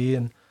could be.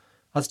 And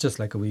that's just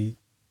like a wee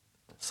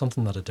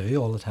something that I do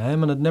all the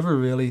time. And I'd never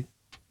really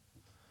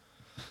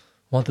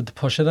wanted to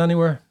push it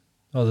anywhere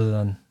other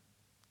than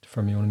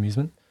for my own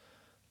amusement.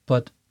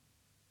 But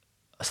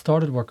I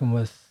started working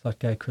with that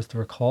guy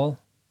Christopher Call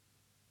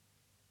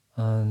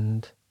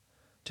and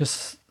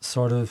just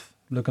sort of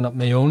looking at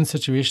my own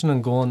situation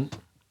and going,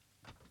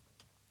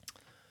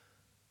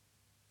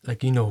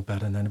 like, you know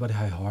better than anybody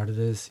how hard it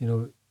is, you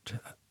know.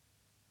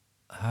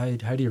 How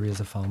do you raise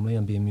a family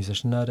and be a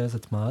musician nowadays?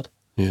 It's mad.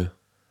 Yeah.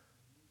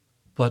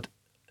 But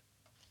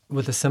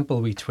with a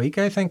simple wee tweak,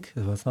 I think,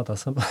 well, it's not that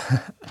simple.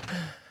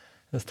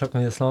 It's took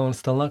me this long and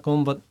still not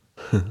going, but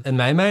in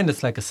my mind,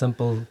 it's like a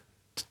simple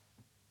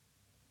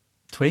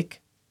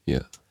tweak.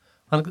 Yeah.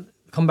 And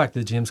come back to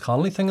the James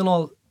Connolly thing and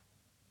all,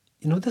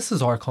 you know, this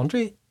is our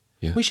country.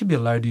 Yeah. We should be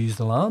allowed to use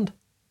the land.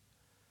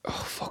 Oh,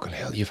 fucking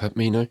hell, you've hit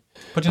me now.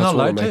 But you're That's not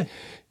one allowed of my to.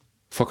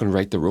 Fucking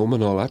right to roam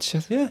and all that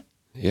shit. Yeah.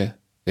 Yeah.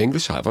 The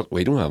English have it,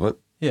 we don't have it.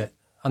 Yeah.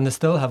 And they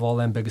still have all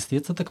them big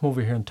estates that they come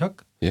over here and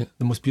took. Yeah.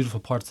 The most beautiful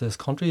parts of this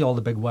country, all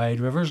the big wide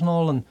rivers and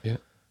all, and Yeah.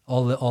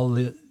 all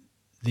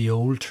the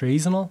old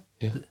trees and all.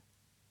 Yeah.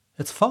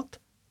 It's fucked.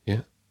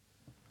 Yeah.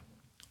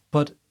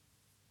 But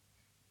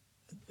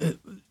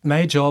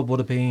my job would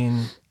have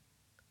been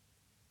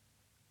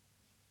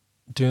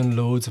doing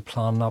loads of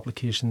planning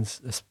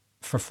applications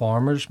for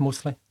farmers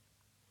mostly.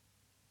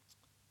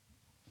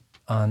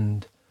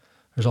 And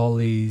there's all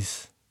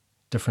these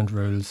different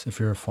rules if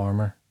you're a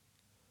farmer.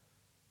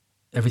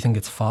 Everything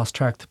gets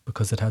fast-tracked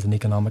because it has an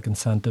economic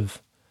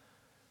incentive.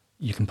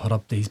 You can put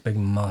up these big,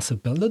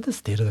 massive buildings, the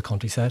state of the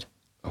countryside.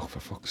 Oh, for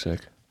fuck's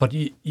sake. But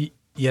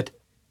yet,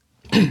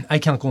 I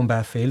can't go and buy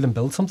a field and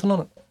build something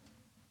on it.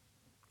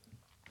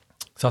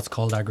 So that's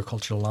called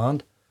agricultural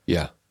land.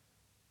 Yeah.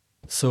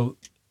 So,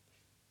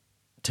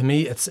 to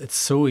me, it's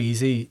so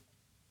easy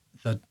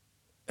that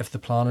if the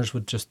planners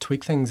would just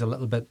tweak things a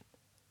little bit,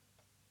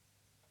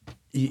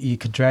 you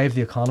could drive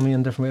the economy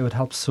in a different way. It would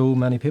help so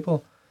many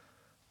people.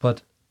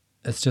 But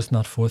it's just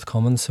not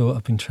forthcoming. So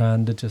I've been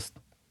trying to just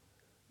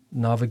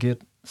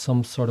navigate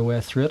some sort of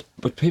way through it.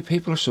 But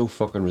people are so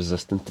fucking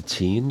resistant to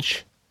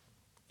change.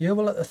 Yeah,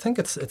 well, I think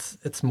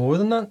it's more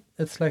than that.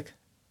 It's like,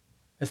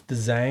 it's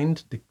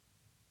designed to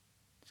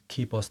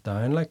keep us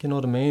down, like, you know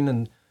what I mean?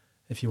 And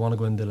if you want to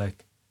go into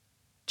like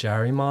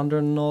gerrymandering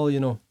and all,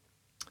 you know,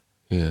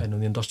 Yeah. I know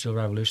the Industrial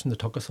Revolution, they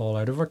took us all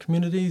out of our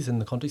communities in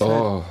the countryside,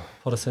 Oh.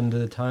 put us into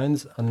the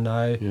towns, and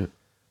now, Yeah.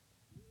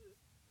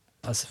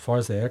 as far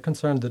as they are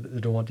concerned, they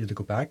don't want you to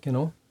go back, you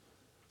know?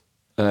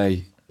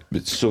 Aye.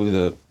 But so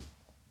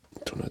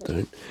turn that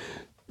down.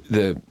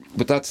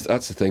 But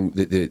that's the thing.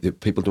 The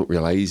people don't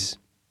realise.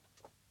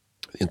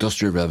 The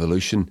Industrial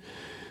Revolution,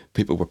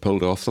 people were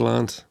pulled off the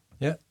land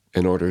Yeah.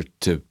 in order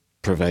to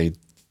provide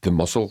the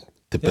muscle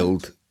to Yeah.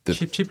 build the.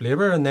 Cheap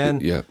labour, and then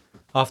Yeah.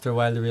 after a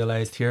while they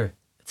realised, here,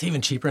 it's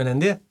even cheaper in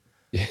India.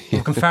 Yeah.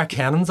 We can fire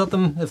cannons at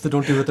them if they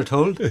don't do what they're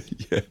told. Yeah.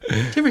 Do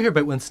you ever hear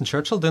about Winston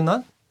Churchill doing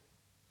that?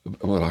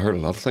 Well, I heard a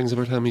lot of things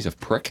about him. He's a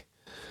prick.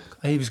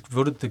 He was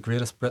voted the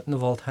greatest Briton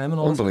of all time and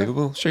all.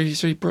 Unbelievable. Sure,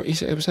 it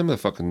was him that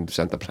fucking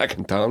sent the Black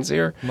and Tans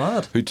here.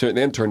 Mad. Who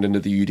then turned into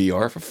the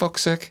UDR, for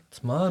fuck's sake.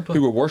 It's mad. But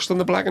Who were worse than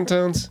the Black and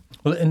Tans.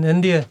 well, in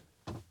India,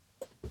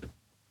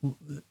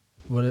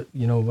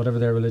 whatever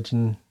their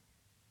religion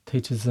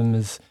teaches them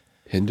is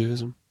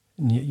Hinduism.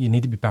 you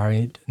need to be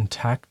buried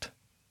intact,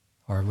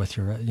 or with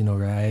your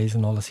your eyes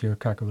and all this here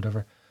crack or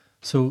whatever.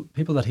 So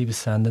people that he was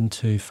sending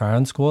to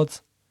firing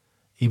squads,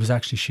 he was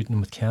actually shooting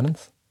them with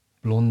cannons,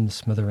 blowing them to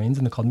smithereens,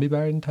 and they couldn't be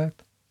buried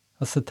intact.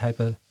 That's the type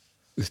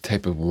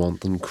of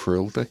wanton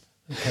cruelty.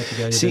 the type of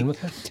guy you're See, dealing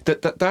with here.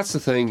 that's the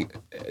thing.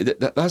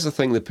 That's the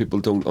thing that people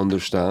don't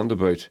understand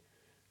about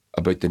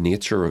the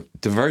nature of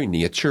the very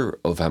nature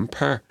of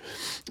empire.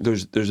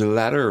 There's a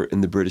letter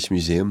in the British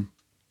Museum,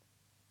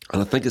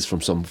 and I think it's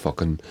from some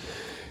fucking.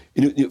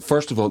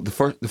 First of all, the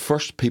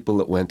first people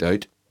that went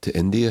out to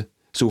India.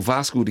 So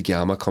Vasco da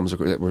Gama comes.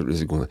 Where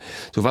is he going?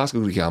 So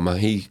Vasco da Gama,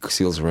 he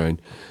sails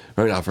around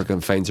Africa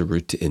and finds a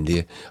route to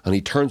India, and he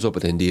turns up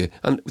at India.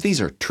 And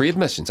these are trade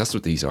missions. That's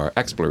what these are: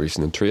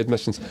 exploration and trade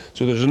missions.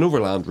 So there's an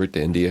overland route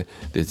to India.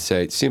 They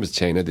say same as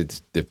China.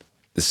 The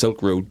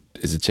Silk Road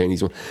is a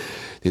Chinese one.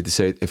 They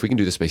decide if we can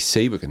do this by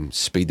sea, we can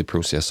speed the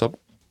process up.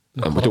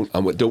 And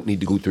we don't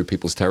need to go through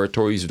people's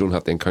territories. We don't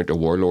have to encounter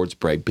warlords,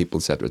 bribe people,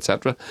 etc.,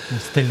 etc.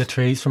 Steal the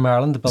trees from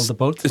Ireland to build the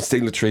boats.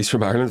 Steal the trees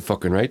from Ireland,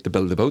 fucking right, to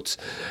build the boats.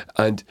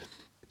 And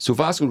so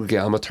Vasco da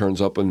Gama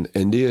turns up in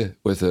India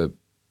with a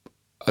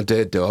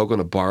dead dog and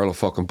a barrel of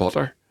fucking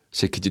butter.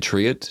 Say, could you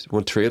trade? You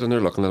want to trade? And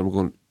they're looking at him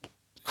going,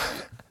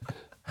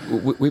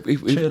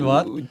 Trade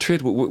what?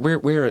 Trade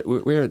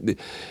where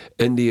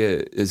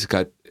India has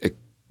got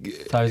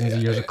Thousands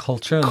of years of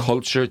culture.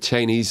 Culture,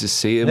 Chinese the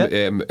same,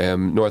 Yep.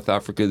 North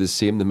Africa the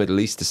same, the Middle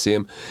East the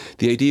same.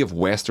 The idea of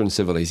Western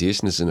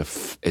civilization is an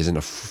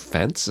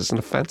offence. It's an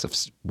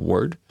offensive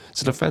word.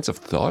 It's an offensive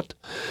thought.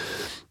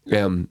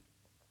 They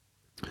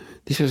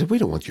say, we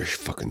don't want your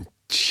fucking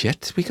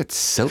shit. We got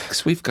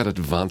silks. We've got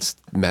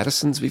advanced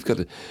medicines. We've got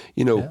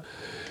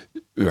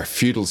we're a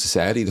feudal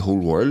society. The whole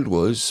world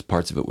was.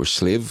 Parts of it were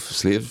slave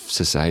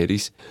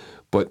societies,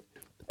 but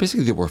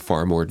basically they were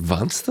far more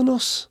advanced than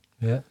us.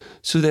 Yeah.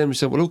 So then we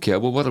said, well, okay,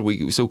 well, what do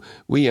we... So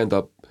we end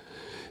up...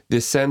 They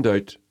send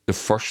out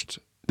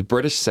the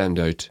British send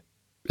out,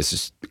 this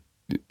is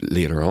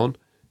later on,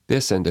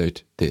 they send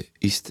out the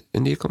East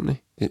India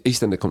Company. The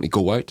East India Company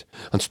go out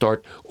and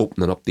start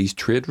opening up these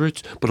trade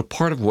routes. But a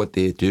part of what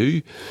they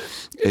do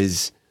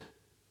is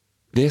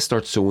they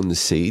start sowing the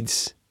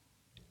seeds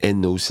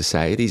in those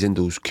societies, in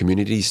those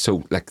communities.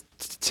 So, like,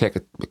 take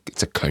it,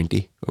 it's a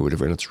county or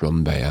whatever, and it's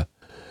run by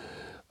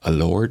a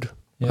lord,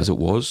 as it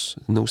was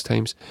in those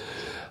times.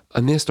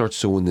 And they start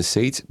sowing the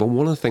seeds. But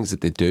one of the things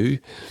that they do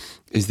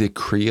is they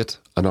create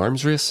an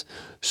arms race.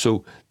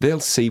 So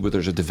they'll see where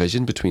there's a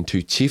division between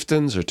two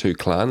chieftains or two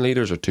clan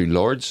leaders or two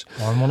lords.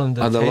 Arm one of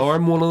them. And they'll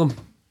arm one of them.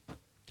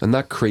 And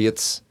that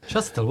creates...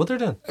 That's still what they're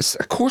doing.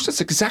 Of course, it's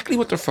exactly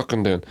what they're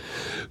fucking doing.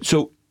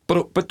 So...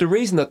 But the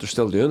reason that they're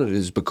still doing it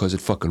is because it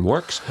fucking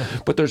works.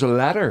 But there's a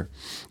letter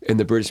in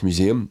the British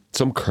Museum,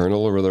 some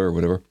colonel or other or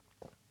whatever.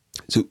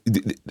 So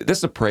this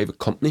is a private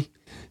company.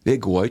 They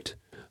go out,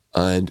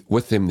 and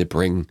with them they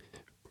bring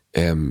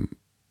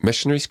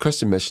missionaries,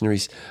 Christian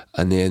missionaries,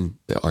 and then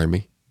the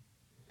army.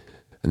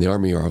 And the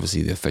army are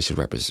obviously the official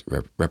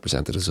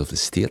representatives of the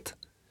state.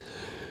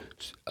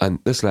 And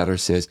this letter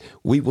says,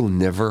 we will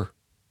never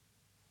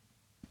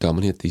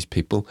dominate these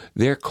people.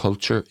 Their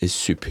culture is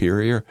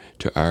superior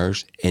to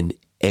ours in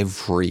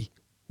every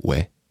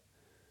way.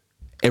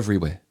 Every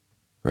way.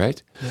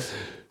 Right? Yeah.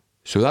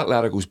 So that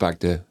letter goes back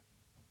to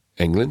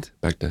England,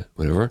 back to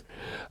whatever,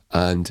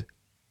 and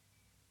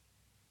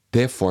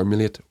they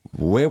formulate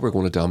where we're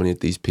going to dominate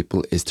these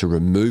people is to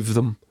remove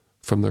them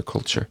from their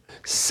culture,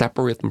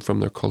 separate them from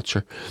their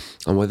culture.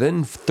 And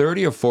within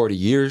 30 or 40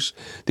 years,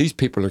 these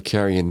people are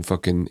carrying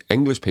fucking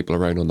English people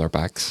around on their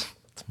backs.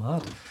 It's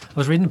mad. I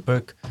was reading a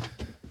book.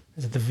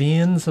 Is it The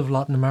Veins of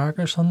Latin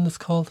America or something it's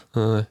called? Do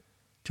you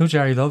know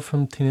Jerry Love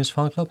from Teenage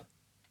Fan Club?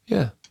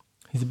 Yeah.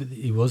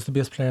 He was the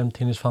bass player in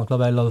Teenage Fan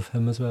Club. I love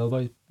him as well,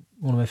 by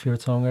one of my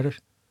favourite songwriters.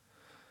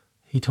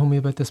 He told me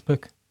about this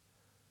book,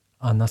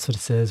 and that's what it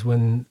says.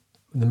 When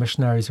the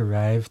missionaries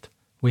arrived,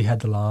 we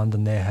had the land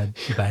and they had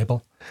the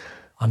Bible,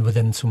 and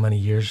within so many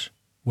years,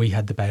 we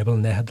had the Bible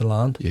and they had the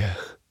land. Yeah,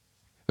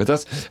 but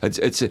that's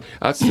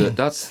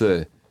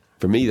the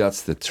for me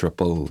that's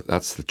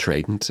the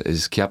trident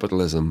is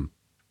capitalism,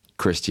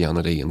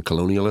 Christianity, and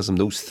colonialism.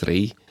 Those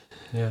three,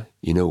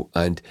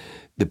 and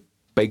the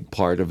big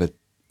part of it,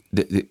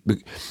 they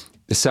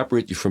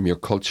separate you from your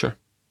culture.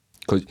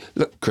 Because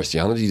look,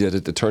 Christianity did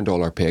it. They turned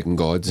all our pagan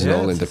gods and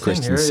all into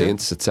Christian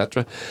saints,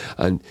 etc.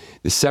 And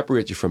they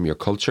separate you from your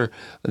culture.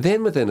 And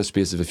then within a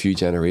space of a few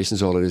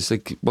generations, all it is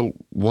like, well,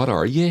 what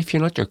are you if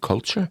you're not your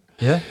culture?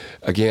 Yeah.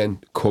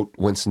 Again, quote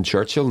Winston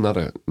Churchill, not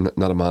a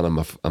man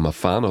I'm a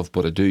fan of,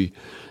 but I do.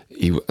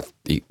 He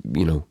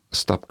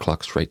stop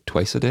clocks right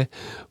twice a day.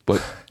 But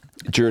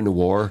during the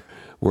war,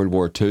 World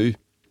War II,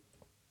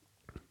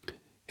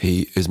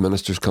 his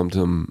ministers come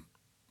to him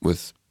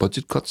with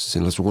budget cuts,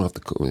 saying, "Listen, we're going to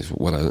have to."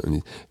 And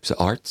he said,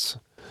 "Arts,"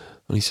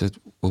 and he said,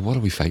 "Well, what are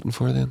we fighting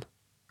for then?"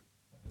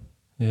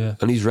 Yeah,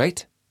 and he's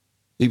right.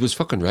 He was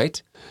fucking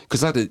right. Because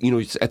that is,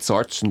 it's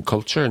arts and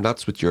culture, and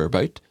that's what you're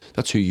about.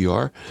 That's who you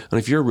are. And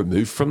if you're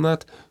removed from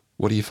that,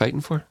 what are you fighting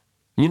for?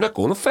 You're not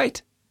going to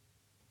fight.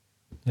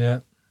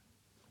 Yeah.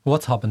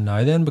 What's happened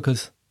now then?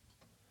 Because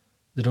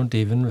they don't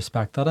even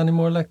respect that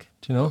anymore, like,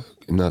 do you know?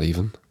 Not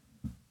even.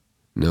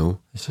 No.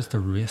 It's just a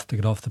race to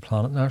get off the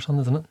planet now or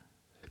something, isn't it?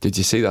 Did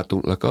you see that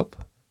Don't Look Up?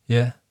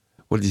 Yeah.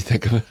 What did you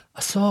think of it?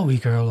 I saw a wee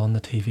girl on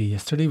the TV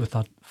yesterday with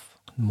that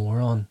fucking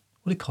moron.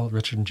 What do you call it?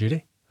 Richard and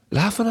Judy?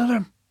 Laughing at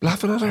him.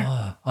 Laughing at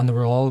her. And they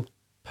were all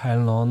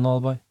piling on and all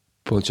about.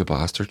 Bunch of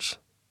bastards.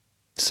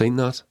 Seen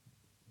that?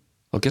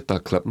 I'll get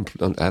that clip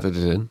and edit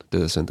it in to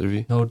this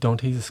interview. No,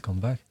 don't. He's a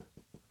scumbag.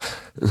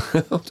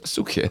 That's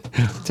okay.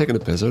 Taking a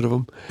piss out of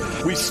him.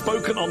 We've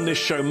spoken on this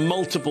show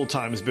multiple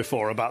times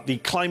before about the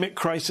climate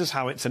crisis,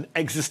 how it's an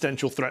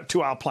existential threat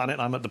to our planet.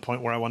 I'm at the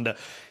point where I wonder.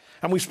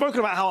 And we've spoken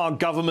about how our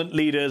government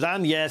leaders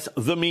and, yes,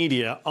 the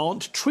media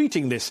aren't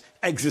treating this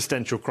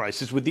existential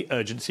crisis with the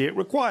urgency it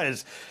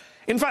requires.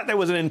 In fact, there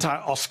was an entire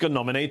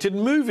Oscar-nominated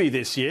movie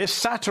this year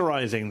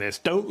satirising this,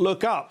 Don't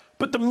Look Up.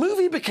 But the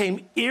movie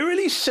became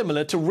eerily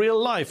similar to real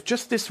life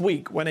just this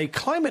week when a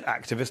climate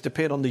activist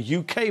appeared on the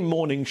UK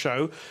morning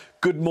show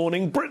Good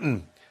Morning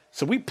Britain.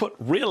 So we put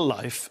real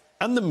life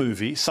and the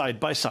movie side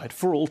by side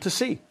for all to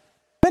see.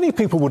 Many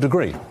people would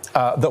agree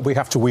that we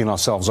have to wean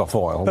ourselves off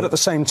oil, but at the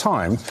same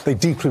time, they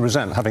deeply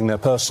resent having their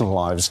personal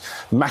lives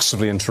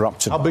massively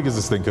interrupted. How big is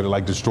this thing? Could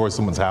it, destroy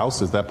someone's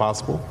house? Is that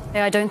possible?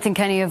 I don't think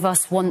any of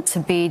us want to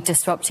be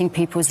disrupting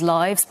people's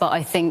lives, but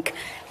I think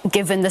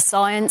given the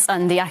science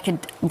and the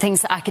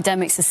things that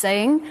academics are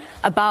saying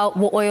about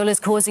what oil is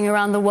causing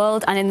around the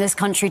world, and in this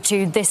country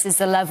too, this is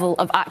the level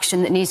of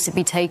action that needs to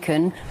be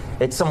taken.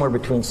 It's somewhere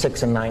between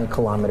 6 and 9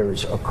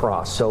 kilometers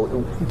across,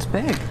 so it's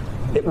big.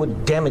 It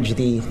would damage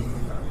the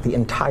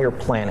entire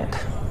planet,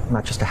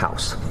 not just a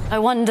house. I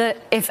wonder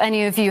if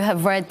any of you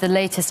have read the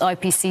latest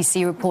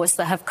IPCC reports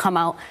that have come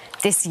out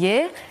this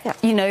year.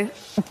 Yeah.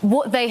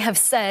 What they have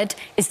said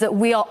is that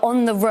we are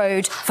on the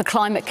road for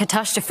climate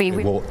catastrophe.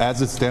 Well,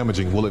 as it's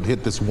damaging, will it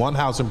hit this one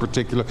house in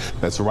particular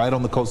that's right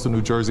on the coast of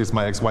New Jersey? It's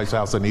my ex-wife's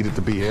house. I needed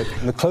to be hit.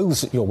 And the clothes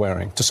that you're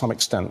wearing, to some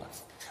extent,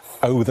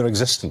 owe their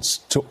existence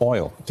to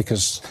oil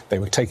because they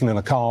were taken in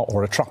a car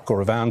or a truck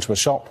or a van to a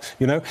shop,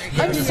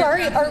 I'm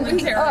sorry,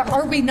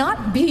 are we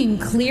not being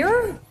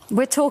clear?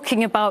 We're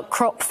talking about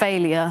crop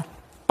failure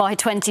by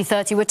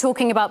 2030. We're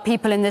talking about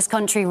people in this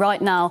country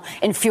right now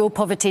in fuel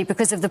poverty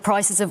because of the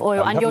prices of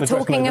oil. And you're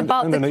talking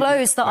about the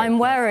clothes that I'm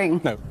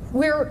wearing. No.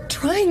 We're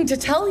trying to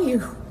tell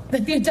you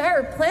that the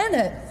entire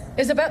planet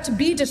is about to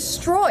be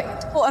destroyed.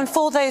 Well, and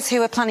for those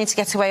who are planning to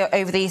get away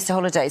over the Easter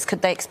holidays,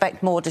 could they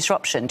expect more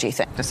disruption, do you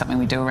think? There's something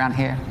we do around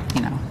here,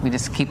 we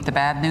just keep the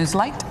bad news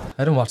light.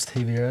 I don't watch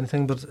TV or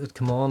anything, but it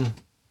come on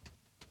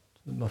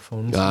my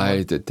phone.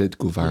 It did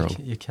go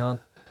viral. You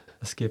can't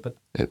escape it.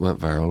 It went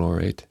viral, all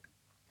right.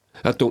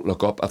 That Don't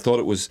Look Up. I thought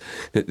it was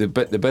the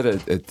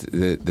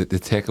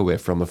takeaway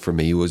from it for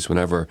me was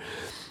whenever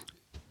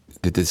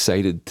they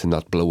decided to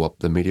not blow up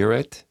the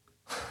meteorite.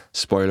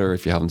 Spoiler,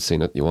 if you haven't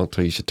seen it, you want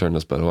to, you should turn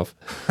this bit off.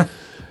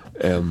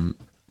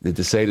 They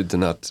decided to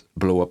not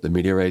blow up the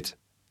meteorite.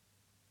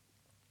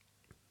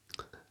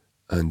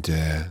 And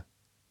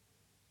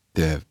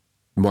the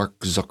Mark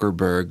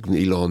Zuckerberg,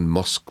 Elon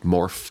Musk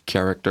morph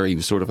character, he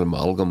was sort of an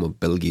amalgam of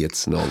Bill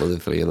Gates and all of the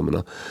three of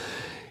them.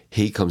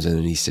 He comes in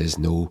and he says,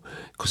 no,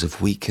 because if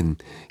we can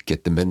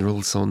get the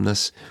minerals on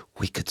this,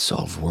 we could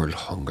solve world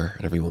hunger.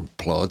 And everyone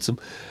applauds him.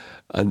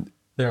 And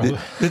they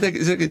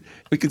think,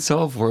 we can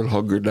solve world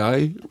hunger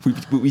now.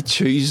 We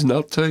choose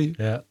not to.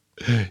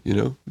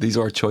 Yeah. These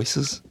are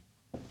choices.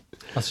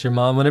 That's your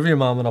mom. Whenever your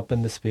mom went up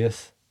into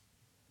space,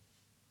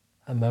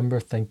 I remember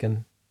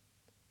thinking,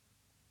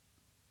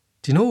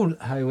 do you know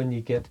how when you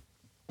get,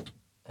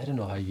 I don't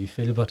know how you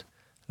feel, but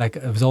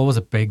it was always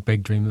a big,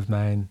 big dream of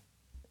mine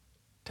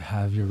to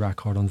have your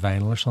record on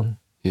vinyl or something.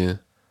 Yeah.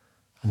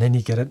 And then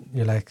you get it,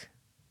 you're like,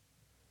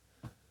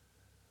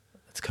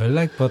 it's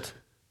cool, but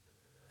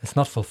it's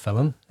not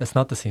fulfilling. It's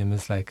not the same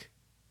as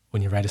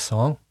when you write a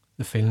song,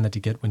 the feeling that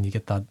you get when you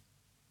get that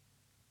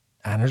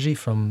energy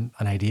from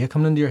an idea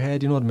coming into your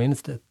head, you know what I mean?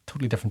 It's a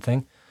totally different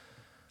thing.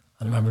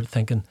 And I remember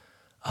thinking,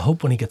 I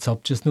hope when he gets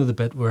up, just know the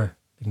bit where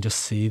you can just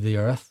see the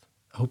earth.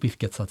 I hope he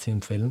gets that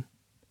same feeling.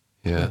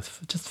 Yeah. It's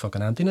just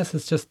fucking emptiness.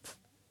 It's just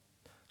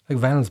like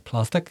vinyl's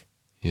plastic.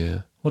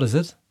 Yeah. What is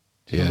it?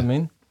 Do you know what I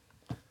mean?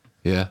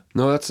 Yeah.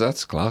 No,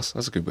 that's class.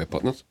 That's a good way of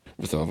putting it.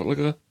 We thought of it like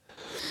that.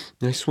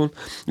 Nice one.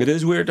 It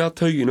is weird that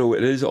too,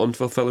 it is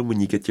unfulfilling when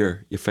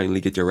you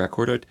finally get your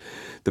record out.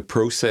 The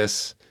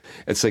process,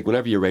 it's like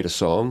whenever you write a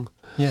song,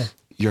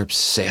 you're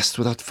obsessed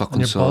with that fucking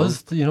and you're song.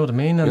 Buzzed, you know what I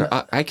mean? And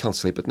I can't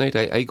sleep at night.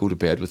 I go to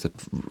bed with it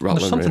rattling.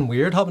 There's something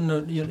weird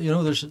happening.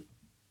 There's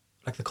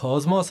like the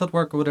cosmos at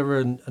work or whatever,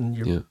 and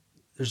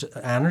there's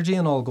energy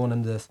and all going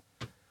into this.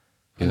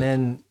 And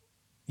then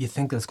you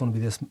think there's going to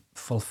be this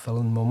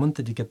fulfilling moment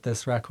that you get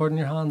this record in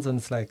your hands, and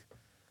it's like,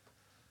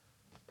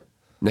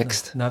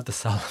 next. Now I have to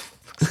sell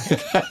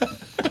them.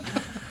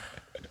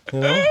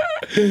 I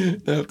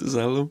have to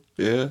sell them,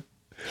 yeah.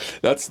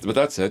 That's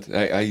it.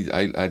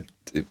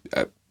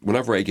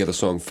 Whenever I get a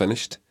song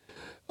finished,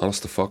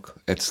 honest to fuck,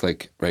 it's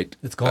like, right,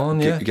 It's gone,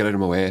 get out of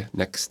my way.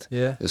 Next,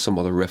 Yeah. there's some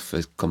other riff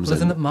that comes But in.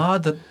 isn't it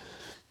mad that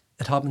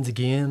it happens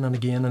again and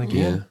again and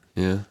again?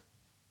 Yeah.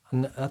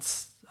 And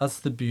that's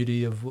the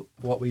beauty of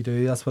what we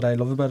do. That's what I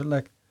love about it.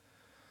 Like,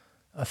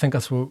 I think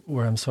that's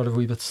where I'm sort of a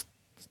wee bit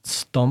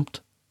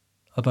stumped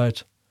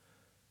about.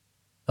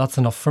 That's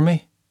enough for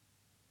me.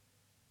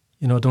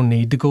 You know, I don't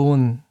need to go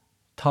and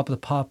Top of the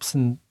Pops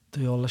and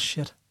do all this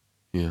shit.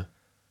 Yeah.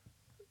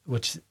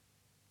 Which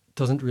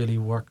doesn't really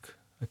work.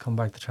 I come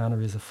back to trying to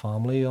raise a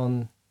family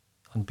on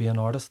being an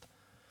artist.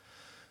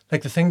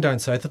 Like the thing down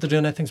south that they're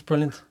doing, I think is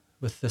brilliant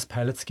with this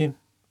pilot scheme.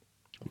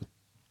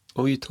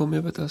 Oh, you told me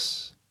about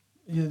this?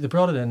 Yeah, they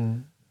brought it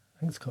in. I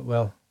think it's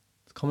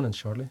coming in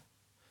shortly. You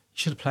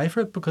should apply for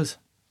it because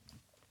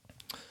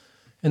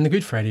in the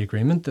Good Friday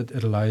Agreement,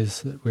 it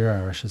allows that we're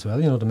Irish as well.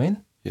 You know what I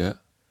mean? Yeah.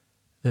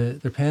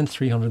 They're paying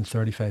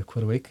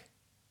 £335 a week,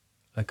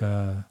 like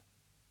a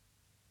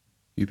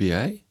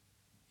UBI.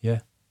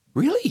 Yeah.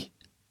 Really?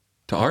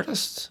 To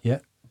artists? Yeah.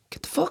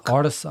 Get the fuck.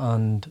 Artists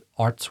and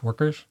arts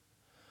workers,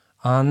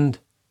 and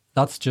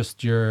that's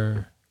just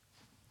your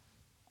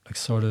like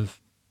sort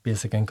of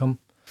basic income.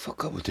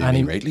 Fuck, that would do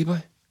me rightly,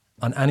 boy.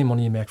 And any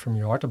money you make from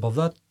your art above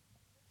that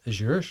is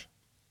yours.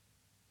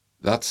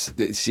 That's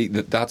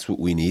what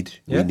we need.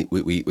 Yeah.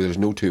 We there's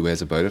no two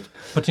ways about it.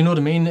 But you know what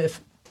I mean?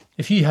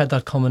 If you had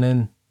that coming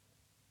in,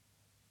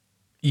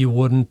 you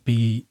wouldn't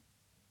be.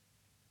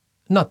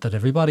 Not that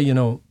everybody, you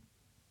know,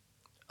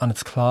 and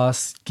it's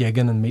class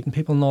gigging and meeting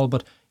people and all,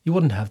 but you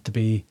wouldn't have to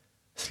be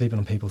sleeping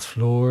on people's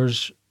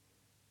floors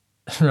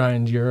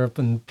around Europe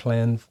and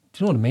playing. Do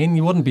you know what I mean?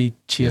 You wouldn't be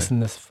chasing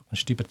this fucking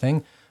stupid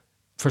thing.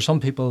 For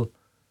some people,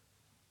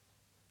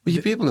 would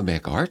you be able to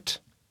make art?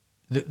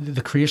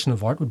 The creation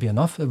of art would be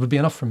enough. It would be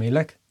enough for me,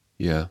 like.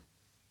 Yeah.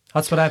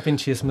 That's what I've been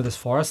chasing with this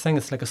forest thing.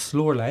 It's like a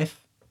slower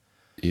life.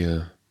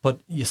 Yeah.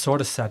 But you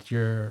sort of set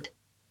your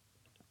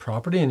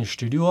property and your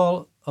studio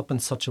all up in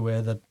such a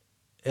way that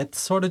it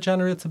sort of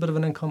generates a bit of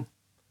an income.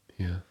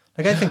 Yeah.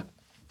 Like I think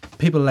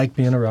people like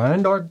being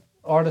around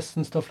artists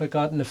and stuff like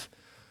that. And if,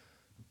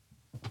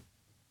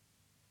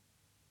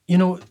 you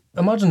know,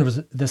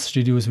 imagine this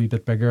studio was a wee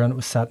bit bigger and it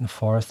was set in a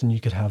forest and you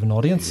could have an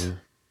audience. Yeah.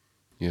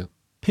 Yeah.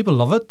 People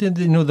love it.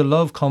 They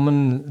love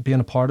coming,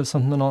 being a part of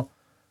something and all.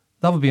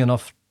 That would be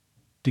enough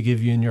to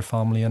give you and your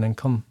family an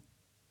income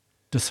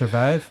to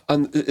survive.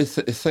 And the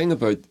thing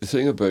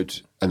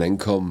about an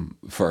income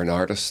for an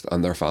artist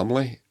and their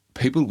family,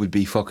 people would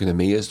be fucking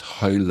amazed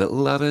how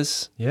little that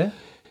is. Yeah.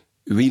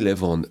 We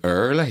live on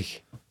air,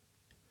 like.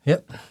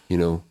 Yep. You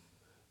know,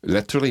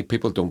 literally,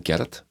 people don't get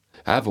it.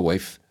 I have a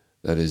wife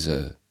that is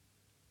a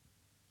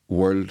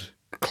world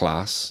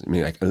class,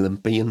 like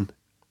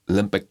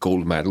Olympic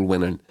gold medal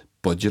winning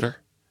budgeter.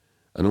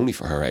 And only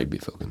for her, I'd be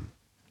fucking.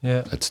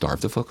 Yeah. I'd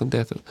starve to fucking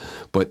death.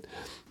 But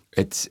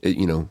it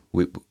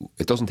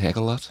doesn't take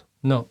a lot.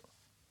 No.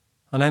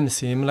 And I'm the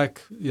same,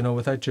 like, you know,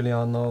 without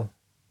Julianne, no,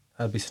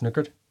 I'd be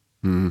snookered.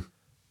 Mm.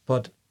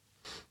 But,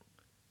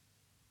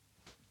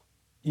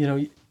 you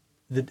know,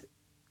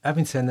 I've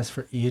been saying this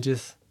for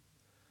ages.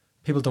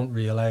 People don't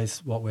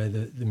realise what way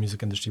the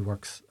music industry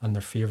works and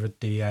their favourite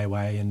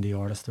DIY indie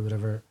artist or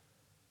whatever.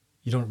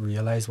 You don't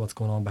realise what's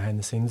going on behind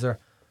the scenes there.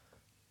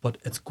 But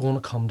it's going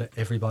to come to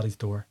everybody's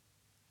door.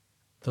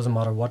 Doesn't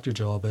matter what your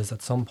job is,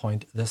 at some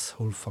point this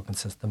whole fucking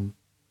system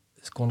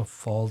is going to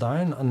fall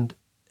down and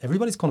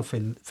everybody's going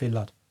to feel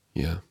that.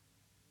 Yeah.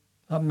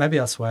 Maybe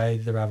that's why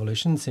the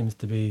revolution seems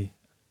to be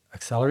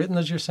accelerating,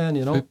 as you're saying,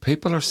 you know.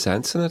 People are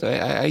sensing it.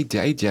 I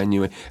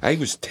genuinely, I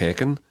was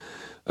taken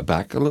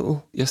aback a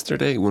little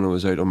yesterday when I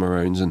was out on my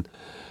rounds, and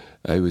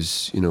I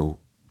was, you know,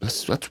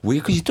 that's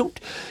weird because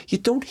you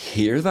don't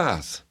hear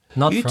that.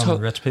 Not from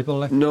rich people,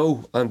 like.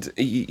 No, and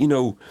you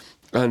know,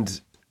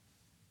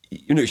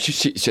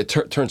 she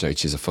turns out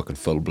she's a fucking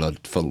full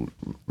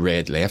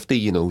red lefty.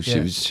 You know, she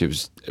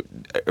was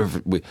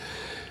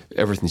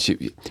everything.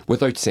 She,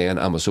 without saying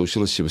I'm a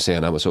socialist, she was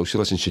saying I'm a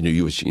socialist, and she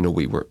knew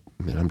we were.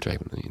 I mean, I'm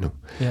driving, you know.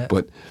 Yeah.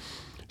 But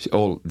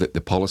all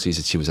the policies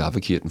that she was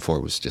advocating for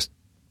was just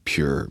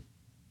pure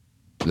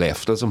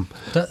leftism.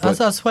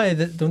 That's why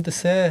don't they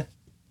say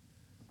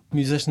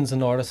musicians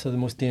and artists are the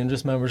most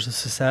dangerous members of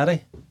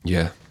society?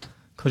 Yeah.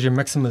 Because you're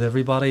mixing with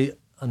everybody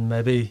and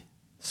maybe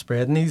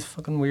spreading these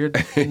fucking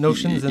weird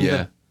notions.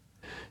 Yeah.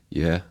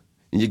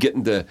 And you get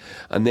into,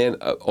 and then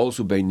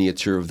also by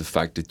nature of the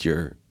fact that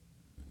you're,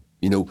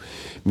 you know,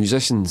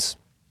 musicians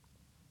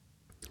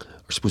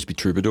are supposed to be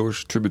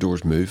troubadours.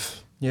 Troubadours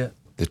move. Yeah.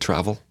 They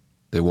travel.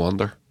 They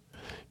wander.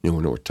 You know,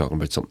 we know we're talking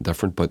about something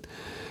different,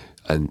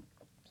 and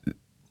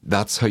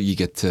that's how you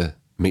get to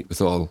meet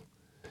with all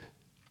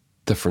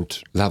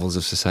different levels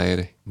of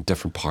society,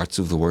 different parts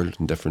of the world,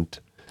 and different.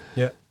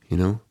 Yeah. You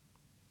know,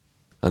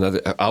 and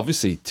that,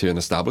 obviously to an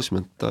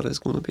establishment that is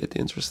going to be a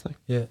dangerous thing.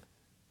 Yeah.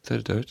 Without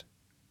a doubt.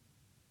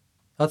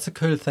 That's a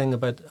cool thing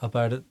about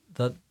it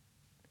that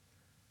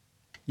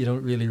you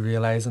don't really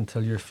realise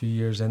until you're a few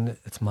years in.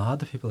 It's mad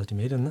the people that you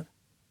meet, isn't it?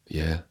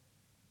 Yeah.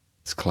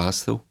 It's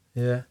class though.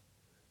 Yeah.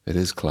 It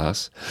is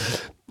class.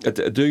 I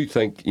do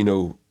think, you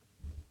know,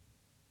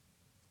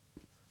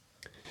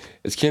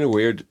 it's kind of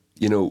weird,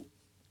 you know,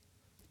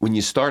 when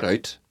you start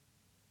out,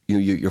 you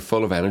know, you're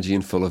full of energy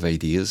and full of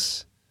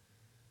ideas,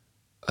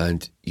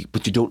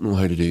 but you don't know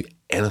how to do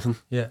anything.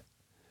 Yeah.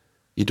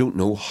 You don't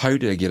know how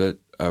to get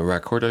a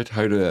record out,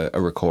 how to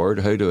record,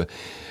 how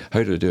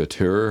to do a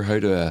tour, how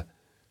to,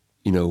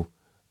 you know,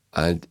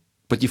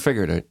 but you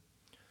figure it out.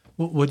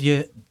 Would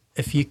you,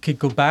 if you could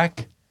go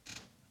back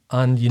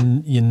and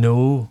you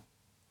know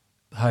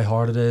how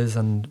hard it is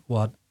and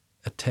what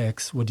it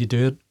takes, would you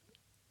do it?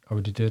 Or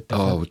would you do it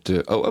different? Oh, I would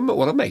do.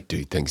 Well, I might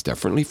do things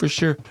differently for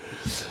sure.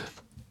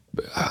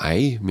 But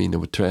I mean, I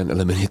would try and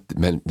eliminate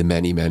the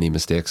many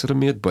mistakes that I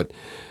made, but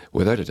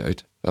without a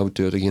doubt, I would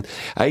do it again.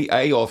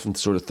 I often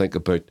sort of think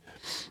about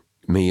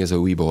me as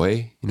a wee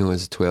boy, you know,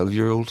 as a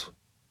 12-year-old,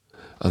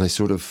 and I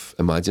sort of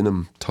imagine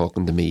him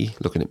talking to me,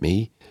 looking at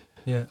me,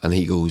 Yeah. and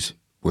he goes,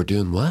 "We're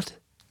doing what?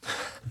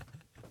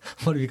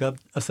 What have you got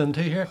us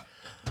into here?"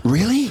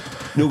 Really?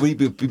 No,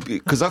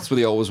 because that's what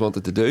he always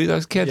wanted to do,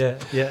 that kid. Yeah,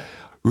 yeah.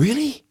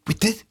 Really? We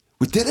did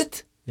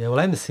it? Yeah, well,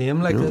 I'm the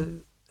same. Like, No.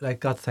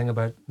 like that thing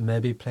about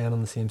maybe playing on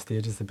the same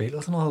stage as the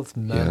Beatles and all. It's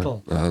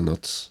mental. Yeah.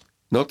 Nuts.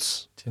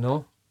 Do you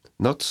know?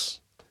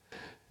 Nuts.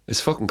 It's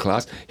fucking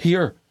class.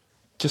 Here,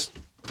 just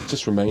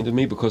reminded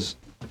me because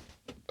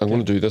I'm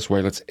going to do this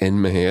while it's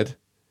in my head.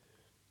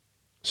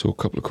 So a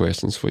couple of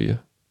questions for you.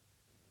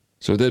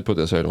 So I did put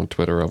this out on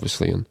Twitter,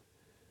 obviously,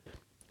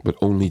 but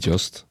only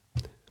just.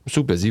 I'm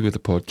so busy with the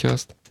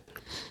podcast.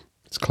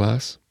 It's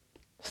class.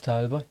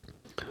 Style boy.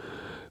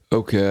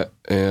 Okay,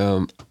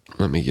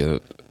 let me get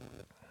it.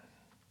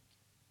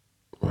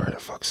 Where the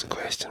fuck's the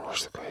question?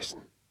 Where's the question?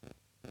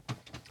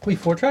 We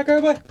 4-tracker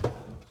boy.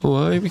 Oh,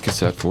 aye, we could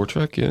set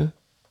 4-track, yeah.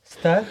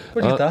 Style.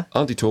 Where'd you get that?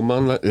 Andy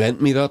Tollman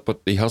lent me that,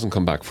 but he hasn't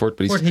come back for it.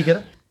 But Where'd he get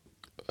it?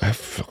 I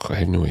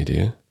have no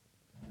idea.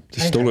 He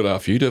stole it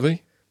off you, did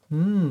he?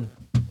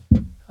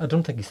 I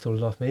don't think he stole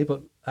it off me,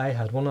 but I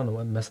had one and it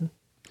went missing.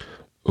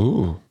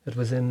 Ooh. It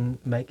was in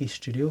Mikey's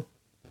studio.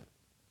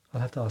 I'll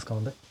have to ask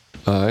Andy.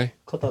 Aye.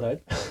 Cut that out.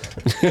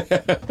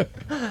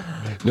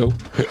 No.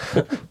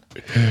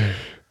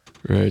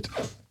 Right.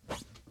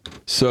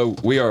 So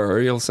we are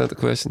Ariel sent a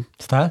question.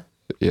 Style?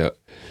 Yeah.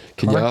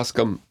 Can you ask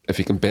him if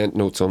he can bend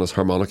notes on his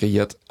harmonica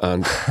yet,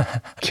 and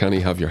can he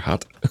have your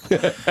hat?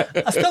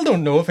 I still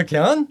don't know if I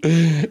can.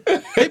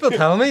 People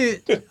tell me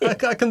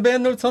I can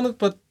bend notes on it,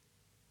 but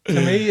to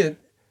me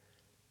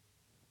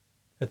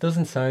it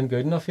doesn't sound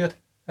good enough yet.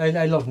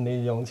 I love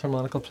Neil Young's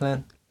harmonica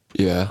playing.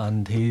 Yeah.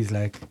 And he's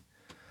like,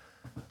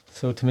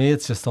 so to me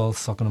it's just all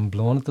sucking and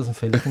blowing. It doesn't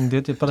feel like I can do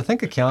it, but I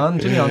think I can.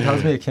 Jimmy Young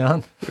tells me I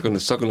can. You're going to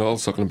sucking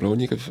and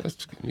blowing.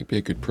 You'd be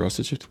a good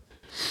prostitute.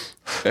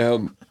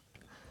 And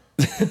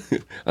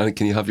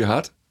can you have your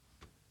hat?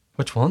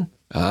 Which one?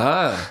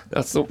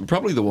 That's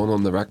probably the one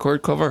on the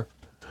record cover.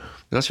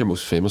 That's your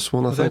most famous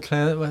one, I Was I think.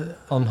 playing it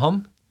on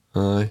Hum?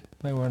 Aye.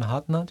 Am I wearing a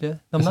hat in that? Yeah.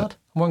 I'm not.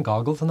 I'm wearing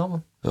goggles in that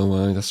one.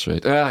 Oh, aye, that's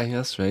right. Aye,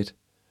 that's right.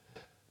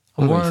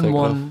 I'm What am I wearing thinking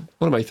one of?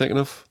 What am I thinking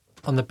of?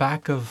 on the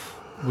back of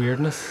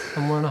Weirdness.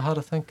 I'm wearing a hat,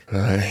 I think.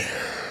 Aye.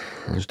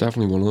 There's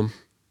definitely one of them.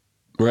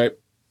 Right.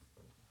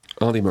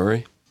 Andy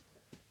Murray.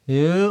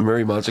 Yeah.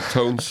 Murray Magic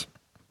Tones.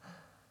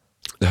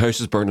 The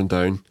house is burning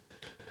down.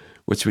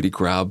 Which would he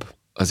grab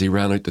as he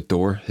ran out the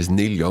door? His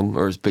Neil Young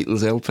or his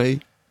Beatles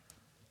LP?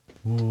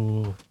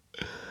 Ooh.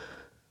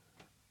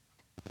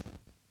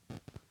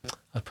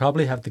 I'd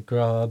probably have to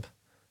grab.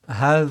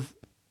 I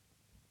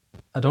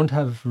don't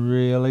have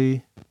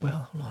really.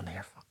 Well, hold on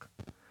here. Fuck.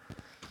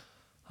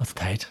 That's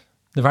tight.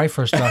 The very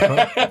first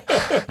record.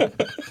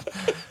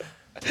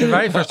 The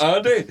very first.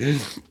 Andy,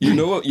 you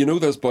know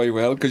this boy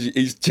well because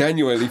he's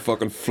genuinely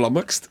fucking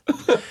flummoxed.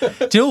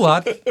 Do you know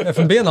what? If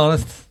I'm being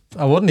honest,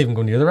 I wouldn't even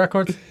go near the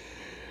records.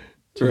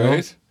 Do you know?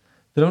 Right.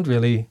 They don't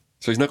really.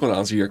 So he's not going to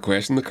answer your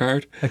question, the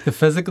card. Like the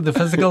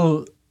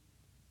physical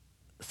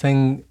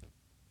thing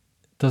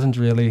doesn't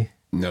really.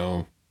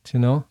 No. Do you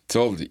know? It's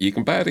all you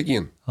can buy it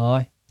again.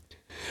 Aye.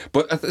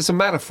 But it's a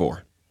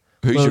metaphor.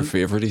 Who's Well, your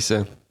favourite? He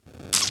said.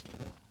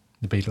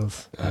 The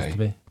Beatles has Aye. to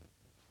be.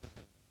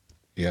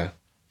 Yeah.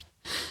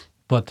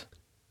 But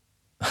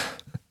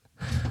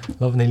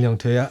love Neil Young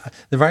too.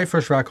 The very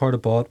first record I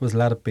bought was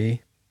Let It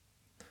Be.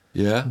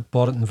 Yeah.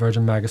 Bought it in the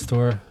Virgin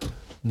Megastore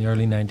in the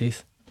early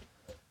 90s.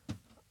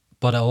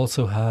 But I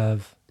also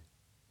have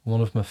one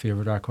of my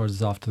favourite records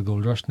is After the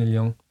Gold Rush, Neil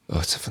Young. Oh,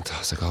 it's a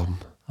fantastic album.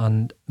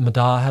 And my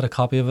dad had a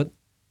copy of it,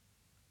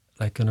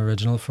 like an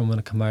original from when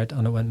it came out,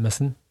 and it went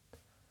missing.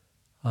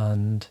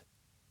 And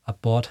I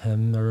bought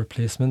him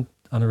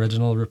an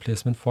original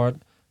replacement for it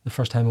the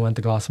first time I went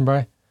to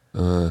Glastonbury.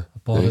 I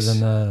bought nice. it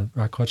in a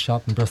record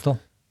shop in Bristol.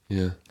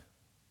 Yeah.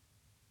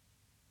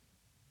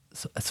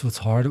 So it's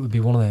hard. It would be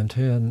one of them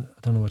two, and I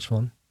don't know which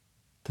one.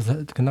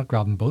 Can that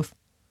grab them both?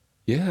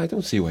 Yeah, I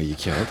don't see why you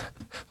can't.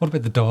 What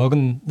about the dog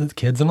and the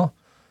kids and all?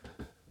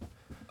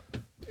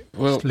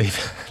 Well,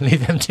 Just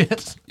leave them to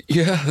it.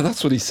 yeah,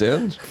 that's what he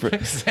said.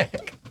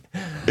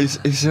 He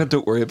said,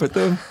 "Don't worry about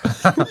them."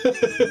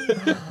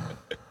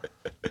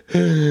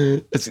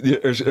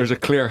 There's a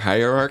clear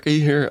hierarchy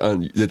here,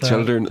 and the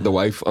children, the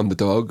wife, and the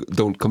dog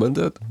don't come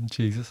into it.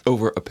 Jesus.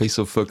 Over a piece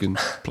of fucking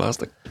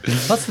plastic.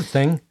 That's the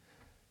thing.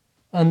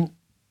 And,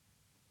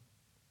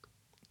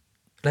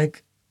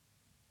 like,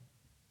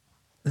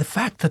 the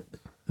fact that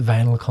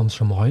vinyl comes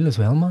from oil as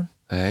well, man.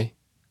 Aye.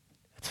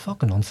 It's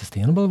fucking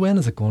unsustainable. When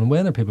is it going?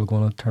 When are people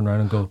going to turn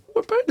around and go,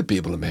 we're bound to be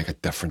able to make a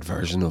different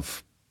version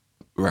of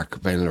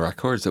vinyl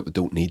records that we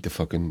don't need to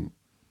fucking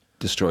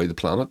destroy the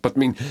planet. But I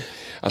mean,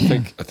 I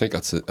think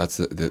that's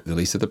the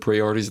least of the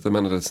priorities at the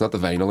minute. It's not the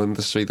vinyl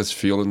industry that's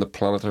fueling the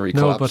planetary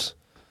collapse.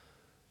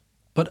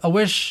 But I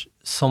wish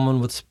someone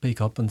would speak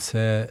up and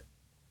say,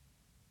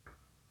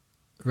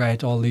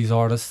 right, all these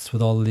artists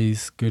with all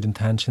these good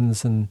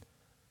intentions, and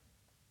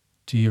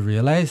do you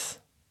realise?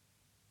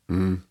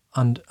 And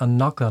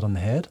knock that on the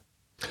head.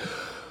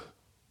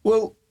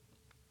 Well,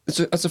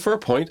 it's a fair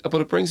point,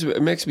 but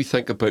it makes me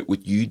think about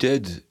what you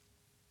did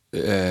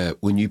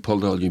when you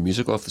pulled all your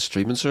music off the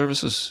streaming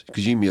services,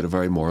 because you made a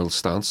very moral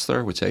stance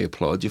there, which I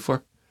applaud you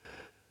for.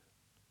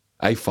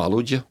 I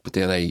followed you, but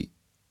then I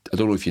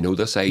don't know if you know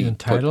this. I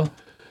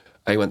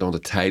went on to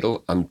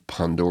Tidal and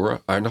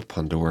Pandora, or not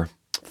Pandora,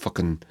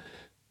 fucking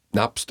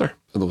Napster.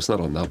 Although it's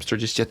not on Napster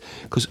just yet,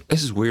 because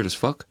this is weird as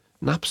fuck.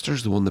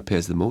 Napster's the one that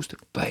pays the most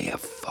by a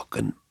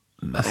fucking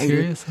mile.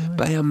 Serious?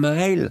 By a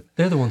mile.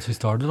 They're the ones who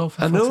started off.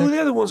 I know,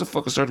 they're the ones that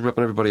fucking started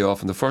ripping everybody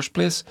off in the first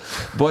place.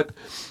 But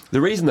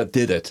the reason I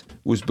did it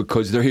was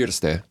because they're here to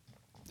stay.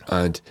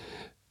 And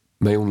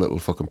my own little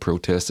fucking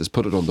protest is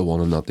put it on the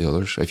one and not the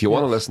others. If you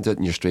want to listen to it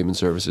in your streaming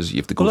services, you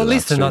have to go to at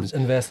least they're streams.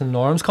 not investing in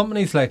arms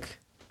companies like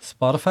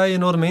Spotify, you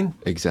know what I mean?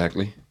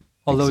 Exactly.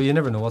 Although you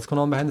never know what's going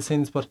on behind the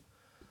scenes. But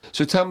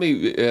so tell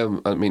me,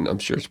 I mean, I'm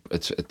sure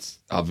it's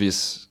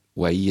obvious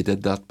why you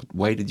did that, but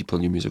why did you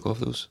pull your music off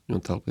those? You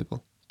want to tell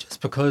people?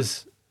 Just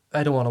because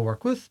I don't want to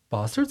work with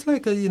bastards,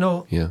 like, you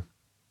know. Yeah.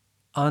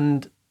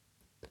 And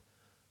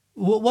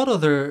what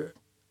other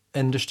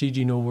industry do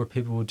you know where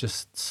people would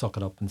just suck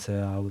it up and say,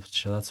 oh,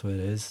 sure, that's the way it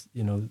is.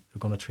 You know, they're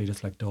going to treat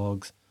us like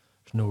dogs.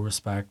 There's no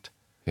respect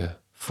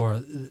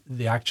for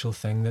the actual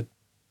thing that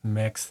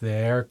makes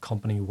their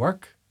company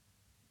work.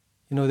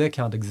 You know, they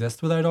can't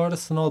exist without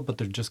artists and all, but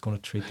they're just going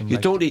to treat them you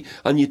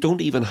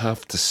don't even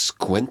have to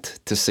squint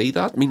to see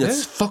that. I mean,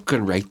 it's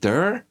fucking right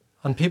there.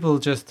 And people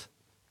just...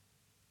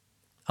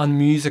 And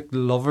music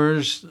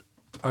lovers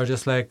are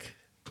just like,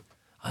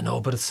 I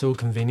know, but it's so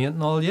convenient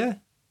and all, yeah.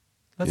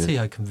 Let's see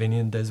how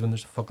convenient it is when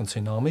there's a fucking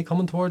tsunami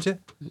coming towards you.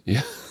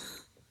 Yeah.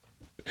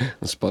 And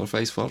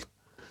Spotify's fault.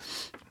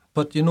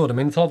 But you know what I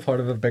mean? It's all part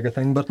of a bigger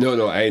thing. But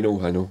No, I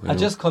know. I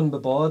just couldn't be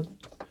bothered.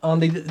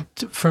 Andy,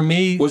 for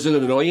me... Was it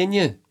annoying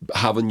you,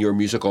 having your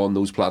music on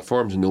those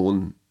platforms,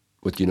 knowing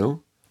what you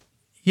know?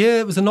 Yeah,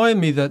 it was annoying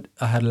me that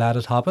I had let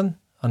it happen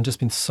and just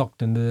been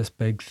sucked into this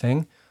big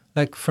thing.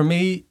 Like, for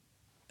me,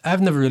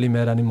 I've never really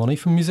made any money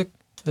from music.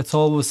 It's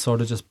always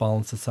sort of just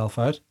balanced itself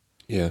out.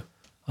 Yeah.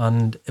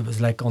 And it was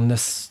like on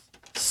this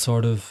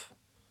sort of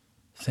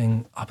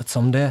thing, but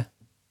someday.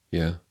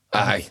 Yeah.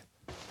 Aye.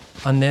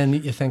 And then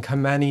you think how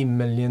many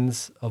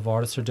millions of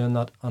artists are doing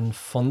that and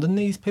funding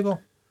these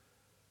people?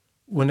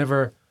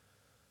 Whenever,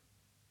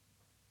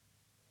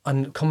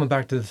 and coming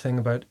back to the thing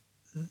about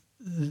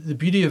the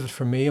beauty of it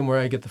for me and where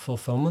I get the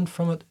fulfillment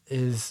from it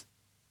is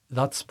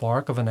that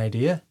spark of an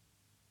idea.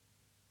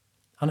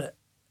 And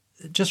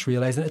just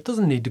realising it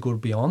doesn't need to go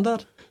beyond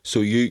that. So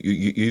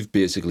you've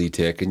basically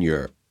taken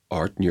your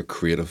art and your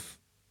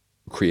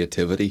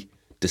creativity,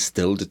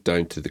 distilled it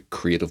down to the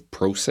creative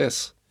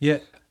process. Yeah.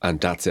 And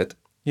that's it.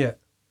 Yeah.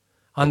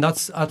 And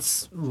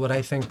that's what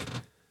I think.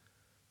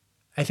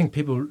 I think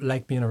people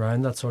like being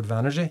around that sort of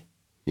energy.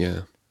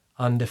 Yeah.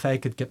 And if I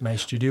could get my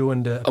studio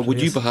into and would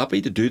you be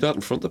happy to do that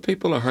in front of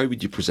people, or how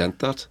would you present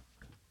that?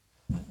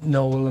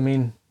 No, well, I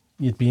mean,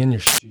 you'd be in your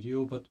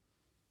studio, but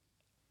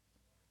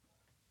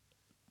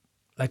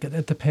like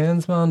it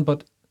depends, man.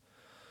 But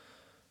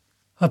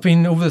I've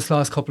been over this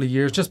last couple of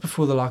years, just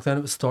before the lockdown,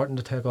 it was starting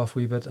to take off a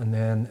wee bit, and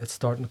then it's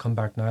starting to come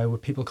back now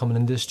with people coming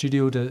into the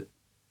studio to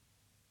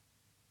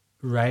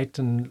write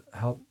and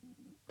help.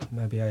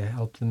 Maybe I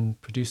help them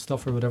produce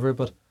stuff or whatever,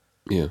 but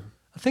yeah,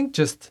 I think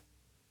just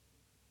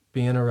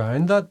being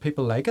around that,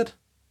 people like it.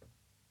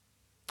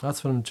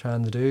 That's what I'm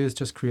trying to do, is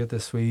just create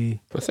this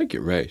wee... I think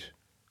you're right.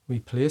 Wee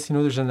place. You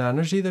know, there's an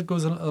energy that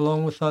goes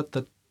along with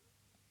that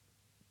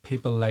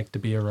people like to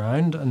be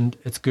around, and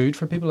it's good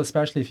for people,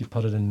 especially if you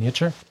put it in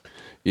nature.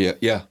 Yeah.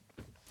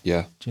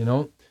 Do you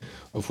know?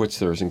 Of which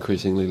there's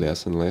increasingly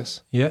less and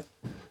less. Yeah.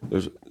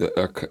 There's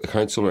our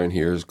council around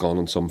here has gone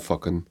on some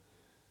fucking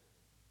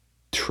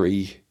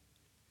tree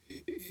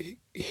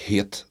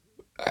hate.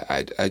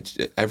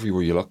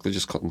 Everywhere you look, they're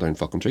just cutting down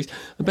fucking trees.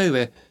 And by the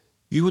way,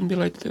 you wouldn't be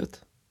allowed to do it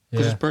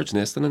because there's birds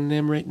nesting in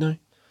them right now.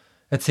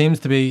 It seems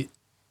to be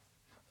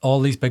all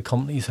these big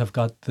companies have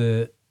got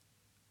the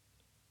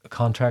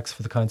contracts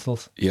for the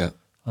councils. Yeah.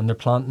 And they're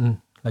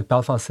planting, like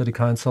Belfast City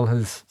Council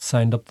has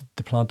signed up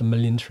to plant 1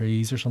 million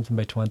trees or something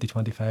by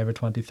 2025 or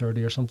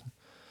 2030 or something.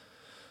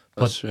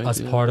 That's but right,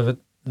 as part of it,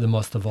 they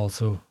must have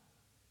also...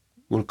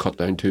 We'll cut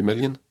down 2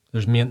 million.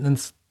 There's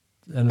maintenance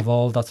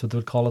involved. That's what they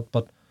would call it.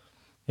 But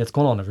it's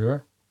going on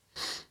everywhere.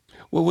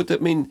 Well, would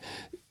that mean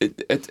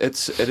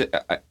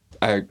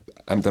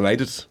I'm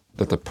delighted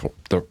that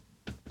they're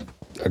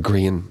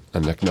agreeing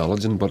and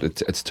acknowledging, but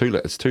it's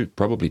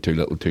probably too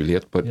little, too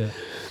late. But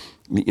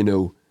you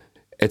know,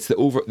 it's the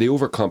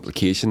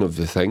overcomplication of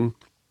the thing.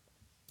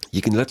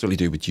 You can literally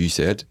do what you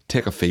said: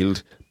 take a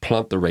field,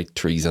 plant the right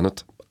trees in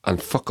it,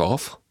 and fuck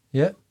off.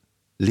 Yeah,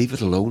 leave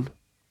it alone.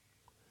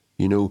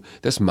 You know,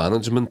 this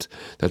management,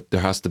 that there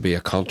has to be a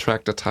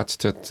contract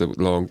attached to it.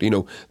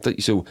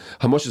 So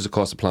how much does it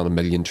cost to plant 1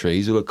 million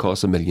trees? Will it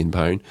cost £1 million?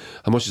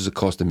 How much does it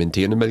cost to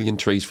maintain 1 million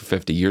trees for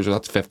 50 years? Well,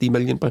 that's £50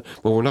 million. Well,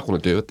 we're not going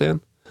to do it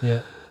then.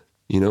 Yeah.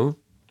 You know?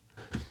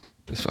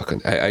 It's fucking...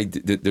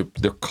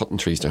 They're cutting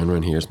trees down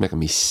around here. It's making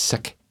me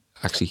sick.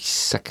 Actually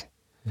sick.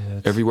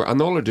 Yeah, everywhere.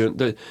 And all they're doing,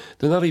 they're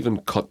not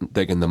even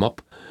digging them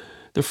up.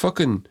 They're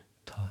fucking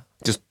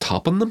just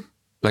topping them.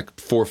 Like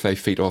 4 or 5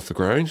 feet off the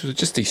ground. So it's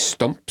just these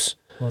stumps.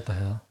 What the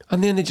hell?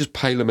 And then they just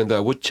pile them into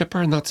a wood chipper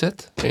and that's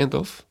it. End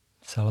of.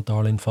 Sell it,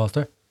 Darlene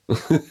Foster.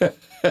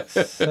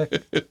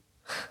 Sick.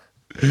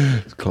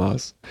 It's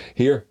class.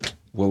 Here,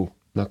 we'll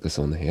knock this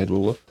on the head,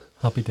 will we?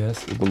 Happy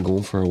days. We've been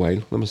going for a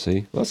while. Let me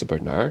see. Well, that's about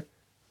an hour.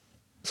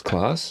 It's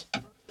class.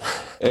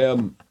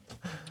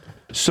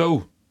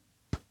 So,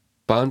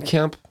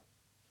 Bandcamp.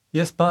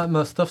 Yes,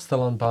 my stuff's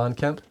still on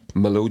Bandcamp.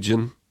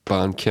 Melodian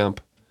Bandcamp.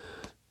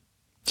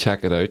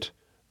 Check it out.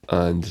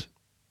 And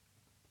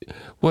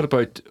what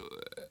about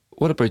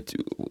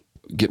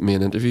getting me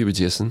an interview with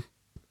Jason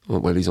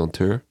while he's on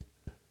tour?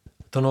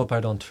 Don't know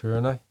about on tour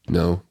now.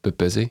 No, bit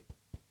busy.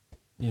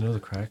 You know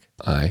the crack.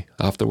 Aye,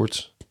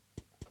 afterwards.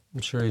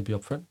 I'm sure he'd be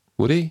up for it.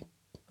 Would he?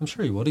 I'm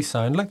sure he would. He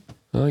sound like.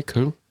 Aye,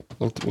 cool.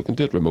 Well, we can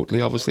do it remotely,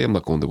 obviously. I'm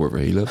not going to wherever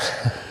he lives.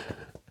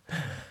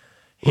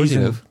 Where does he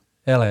live?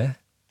 LA.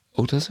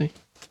 Oh, does he?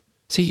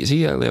 Is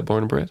he LA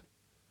born and bred?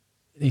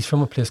 He's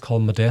from a place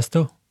called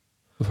Modesto.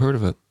 I've heard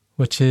of it.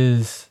 Which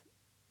is...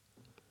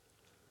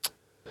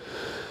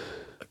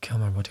 I can't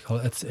remember what you call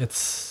it.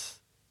 It's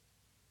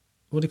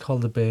what do you call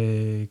the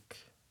big...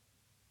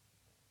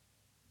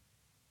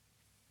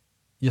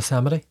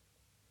 Yosemite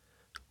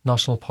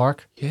National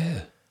Park.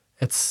 Yeah.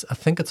 I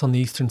think it's on the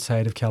eastern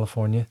side of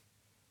California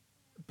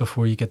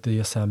before you get to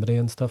Yosemite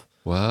and stuff.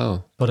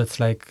 Wow. But it's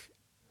like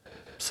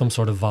some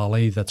sort of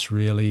valley that's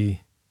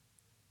really...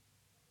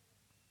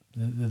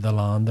 The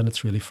land, and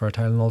it's really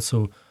fertile, and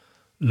also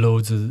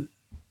loads of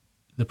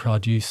the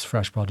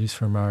fresh produce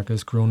from America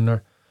is grown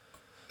there.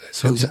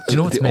 So do you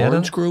know what's the made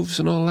orange in? groves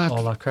and all that?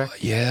 All that crack.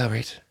 Yeah,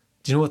 right.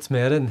 Do you know what's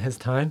made in his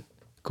town?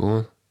 Go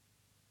on.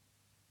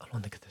 I don't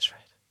want to get this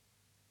right.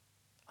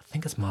 I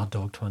think it's Mad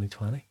Dog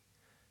 2020.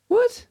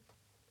 What?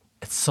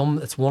 It's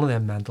one of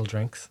them mental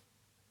drinks.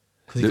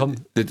 The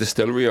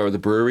distillery or the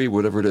brewery,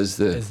 whatever it is,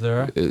 is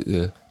there?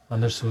 Yeah.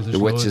 And there's the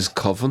witch's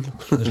coven.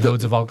 There's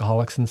loads of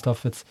alcoholics and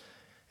stuff. It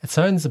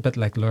sounds a bit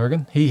like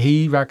Lurgan.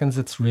 He reckons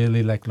it's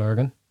really like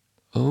Lurgan.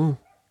 Oh.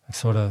 Like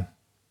sort of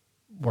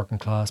working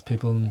class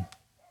people and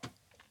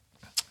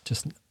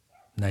just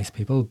nice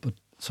people, but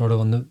sort of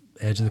on the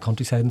edge of the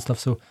countryside and stuff.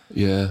 So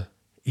yeah,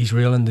 he's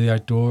real into the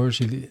outdoors.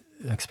 He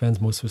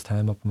spends most of his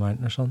time up a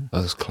mountain or something.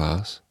 That's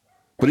class.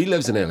 But he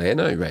lives in LA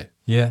now, right?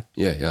 Yeah.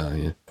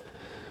 Yeah.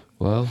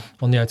 Well,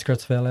 on the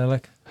outskirts of LA,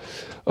 like.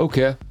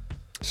 Okay.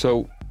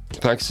 So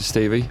thanks to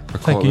Stevie for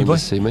calling to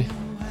see me.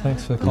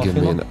 Thanks for and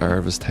giving me an hour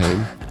of his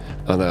time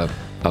and a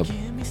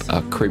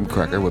cream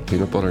cracker with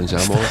peanut butter and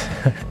jam on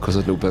it because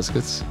I've no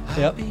biscuits.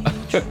 Yep.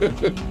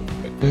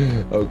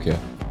 Okay.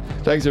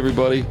 Thanks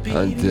everybody,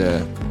 and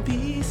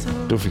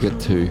don't forget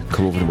to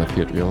come over to my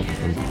Patreon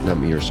and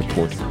lend me your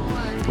support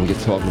and get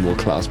talking to more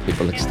class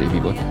people like Stevie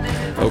Boy.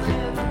 Okay.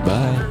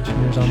 Bye.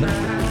 Cheers on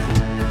that.